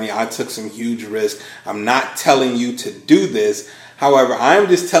your journey. I took some huge risks. I'm not telling you to do this. However, I'm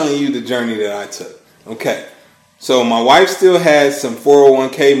just telling you the journey that I took. Okay. So my wife still has some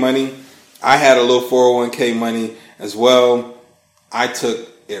 401k money. I had a little 401k money as well. I took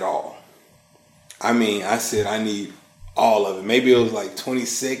it all. I mean, I said I need all of it. Maybe it was like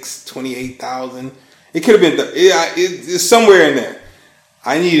 28,000. It could have been, it's somewhere in there.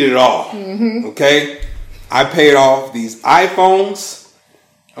 I needed it all. Mm-hmm. Okay. I paid off these iPhones.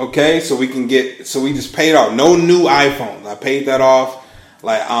 Okay. So we just paid off. No new iPhones. I paid that off.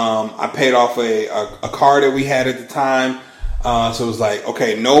 Like, I paid off a car that we had at the time. So it was like,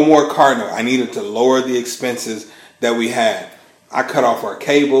 okay, no more car note. I needed to lower the expenses that we had. I cut off our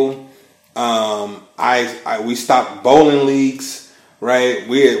cable. We stopped bowling leagues, right?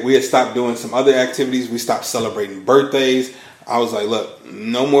 We had stopped doing some other activities. We stopped celebrating birthdays. I was like, look,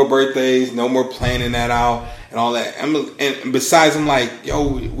 no more birthdays, no more planning that out and all that. And besides, I'm like,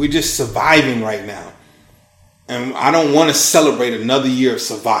 yo, we're just surviving right now. And I don't want to celebrate another year of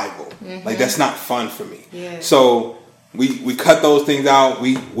survival. Mm-hmm. Like, that's not fun for me. Yeah. So we cut those things out.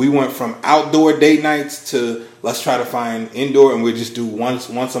 We went from outdoor date nights to let's try to find indoor, and we just do once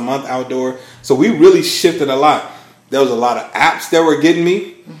a month outdoor. So we really shifted a lot. There was a lot of apps that were getting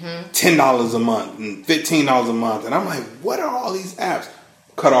me $10 a month and $15 a month. And I'm like, what are all these apps?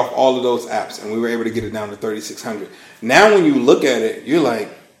 Cut off all of those apps, and we were able to get it down to 3,600. Now when you look at it, you're like,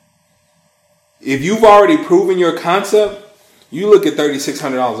 if you've already proven your concept, you look at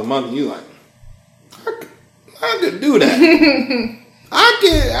 $3,600 a month and you're like, I could do that.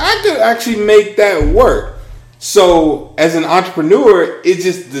 I could actually make that work. So as an entrepreneur,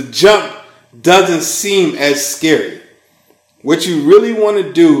 the jump doesn't seem as scary. What you really want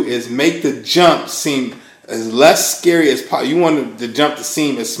to do is make the jump seem as less scary as possible. You want the jump to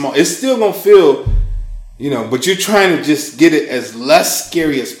seem as small. It's still going to feel, but you're trying to just get it as less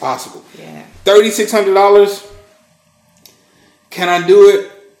scary as possible. Yeah. $3,600. Can I do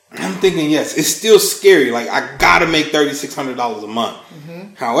it? I'm thinking yes. It's still scary. Like, I got to make $3,600 a month.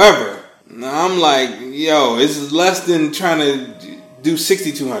 Mm-hmm. However, I'm like, yo, it's less than trying to do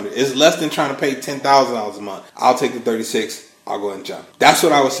 $6,200. It's less than trying to pay $10,000 a month. I'll take the 36. I'll go and jump. That's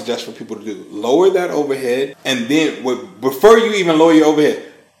what I would suggest for people to do. Lower that overhead, and then before you even lower your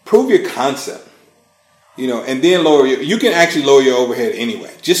overhead, prove your concept. And then you can actually lower your overhead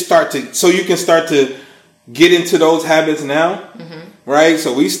anyway. Just so you can start to get into those habits now, right?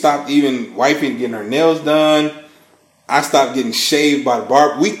 So we stopped even wifey getting her nails done. I stopped getting shaved by the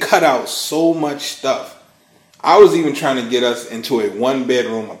barber. We cut out so much stuff. I was even trying to get us into a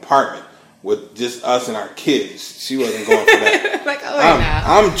 1-bedroom apartment with just us and our kids. She wasn't going for that. Like,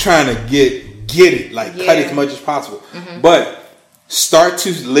 I'm trying to get it, cut as much as possible. Mm-hmm. But start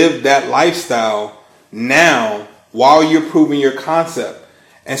to live that lifestyle now while you're proving your concept.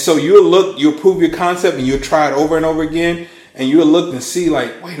 And so you'll prove your concept and you'll try it over and over again, and you'll look and see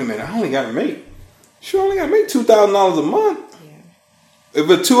like, wait a minute, I only got to make $2,000 a month. Yeah. If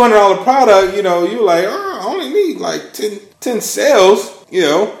a $200 product, you're like, I only need like 10 sales,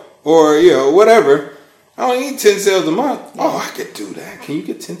 or whatever. I only need 10 sales a month. Yeah. Oh, I could do that. Can you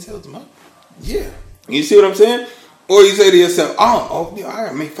get 10 sales a month? Yeah. You see what I'm saying? Or you say to yourself, I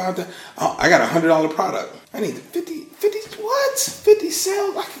gotta make $5,000. Oh, I got a $100 product. I need 50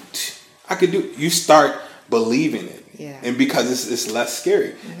 sales. I could do. You start believing it. Yeah. And because it's less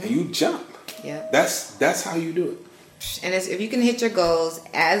scary, and you jump. Yeah. That's how you do it. And if you can hit your goals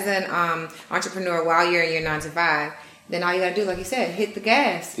as an entrepreneur while you're in your 9 to 5, then all you gotta do, like you said, hit the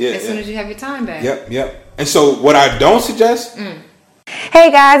gas as soon as you have your time back. Yep. And so what I don't suggest. Hey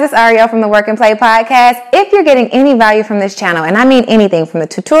guys, it's Ariel from the Work and Play Podcast. If you're getting any value from this channel, and I mean anything from the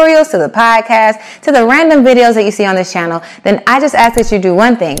tutorials to the podcast to the random videos that you see on this channel, then I just ask that you do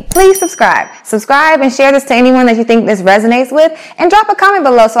one thing. Please subscribe. Subscribe and share this to anyone that you think this resonates with, and drop a comment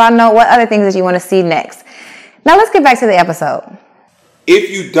below so I know what other things that you want to see next. Now let's get back to the episode. If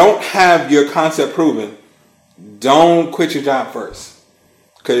you don't have your concept proven, don't quit your job first.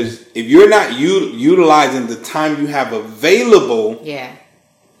 Because if you're not utilizing the time you have available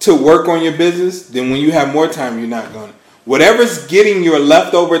to work on your business, then when you have more time, you're not going to. Whatever's getting your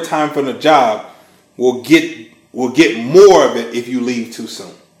leftover time from the job will get more of it if you leave too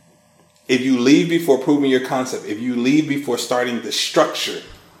soon. If you leave before proving your concept, if you leave before starting the structure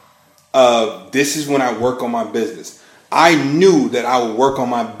of this is when I work on my business. I knew that I would work on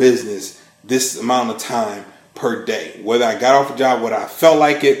my business this amount of time per day, whether I got off a job, whether I felt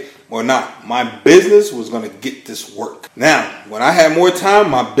like it or not. My business was going to get this work. Now, when I had more time,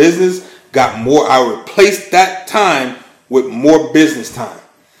 my business got more. I replaced that time with more business time.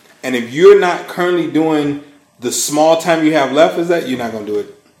 And if you're not currently doing the small time you have left, you're not going to do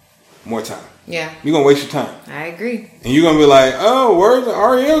it more time. Yeah. You're going to waste your time. I agree. And you're going to be like, oh, where's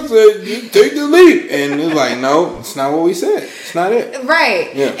Ariel said you take the leap? And it's like, no, it's not what we said. It's not it.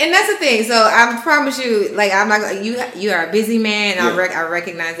 Right. Yeah. And that's the thing. So I promise you, like, I'm not, you are a busy man. And I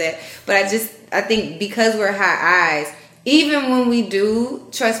recognize that. But I think because we're high eyes, even when we do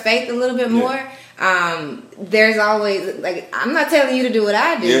trust faith a little bit more, there's always, like, I'm not telling you to do what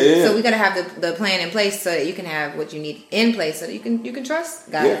I do. So we got to have the plan in place so that you can have what you need in place so that you can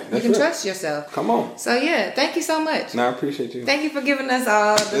trust God. You can trust yourself. Come on. So thank you so much. No, I appreciate you. Thank you for giving us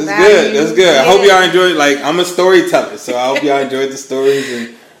all the value. That's good. I hope y'all enjoyed. Like, I'm a storyteller, so I hope y'all enjoyed the stories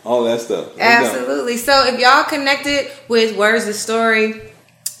and all that stuff. Absolutely. So if y'all connected with Words of Story,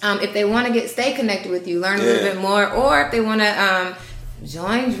 if they want to stay connected with you, learn a little bit more, or if they want to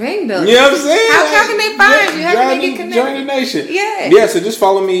join Dream Builders. You know what I'm saying? How can they find you? How can they get connected? Join the nation. Yeah. So just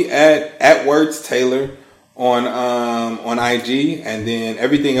follow me at Words Taylor on IG, and then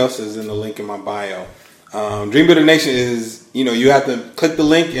everything else is in the link in my bio. Dream Builder Nation is, you have to click the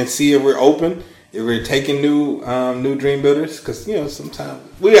link and see if we're open, if we're taking new Dream Builders, because sometimes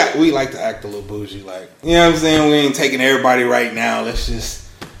we like to act a little bougie, like, you know what I'm saying? We ain't taking everybody right now. Let's just.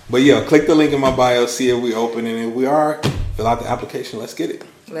 But click the link in my bio, see if we open, and if we are, fill out the application. Let's get it.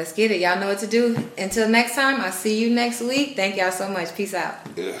 Let's get it. Y'all know what to do. Until next time, I'll see you next week. Thank y'all so much. Peace out.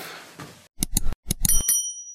 Yeah.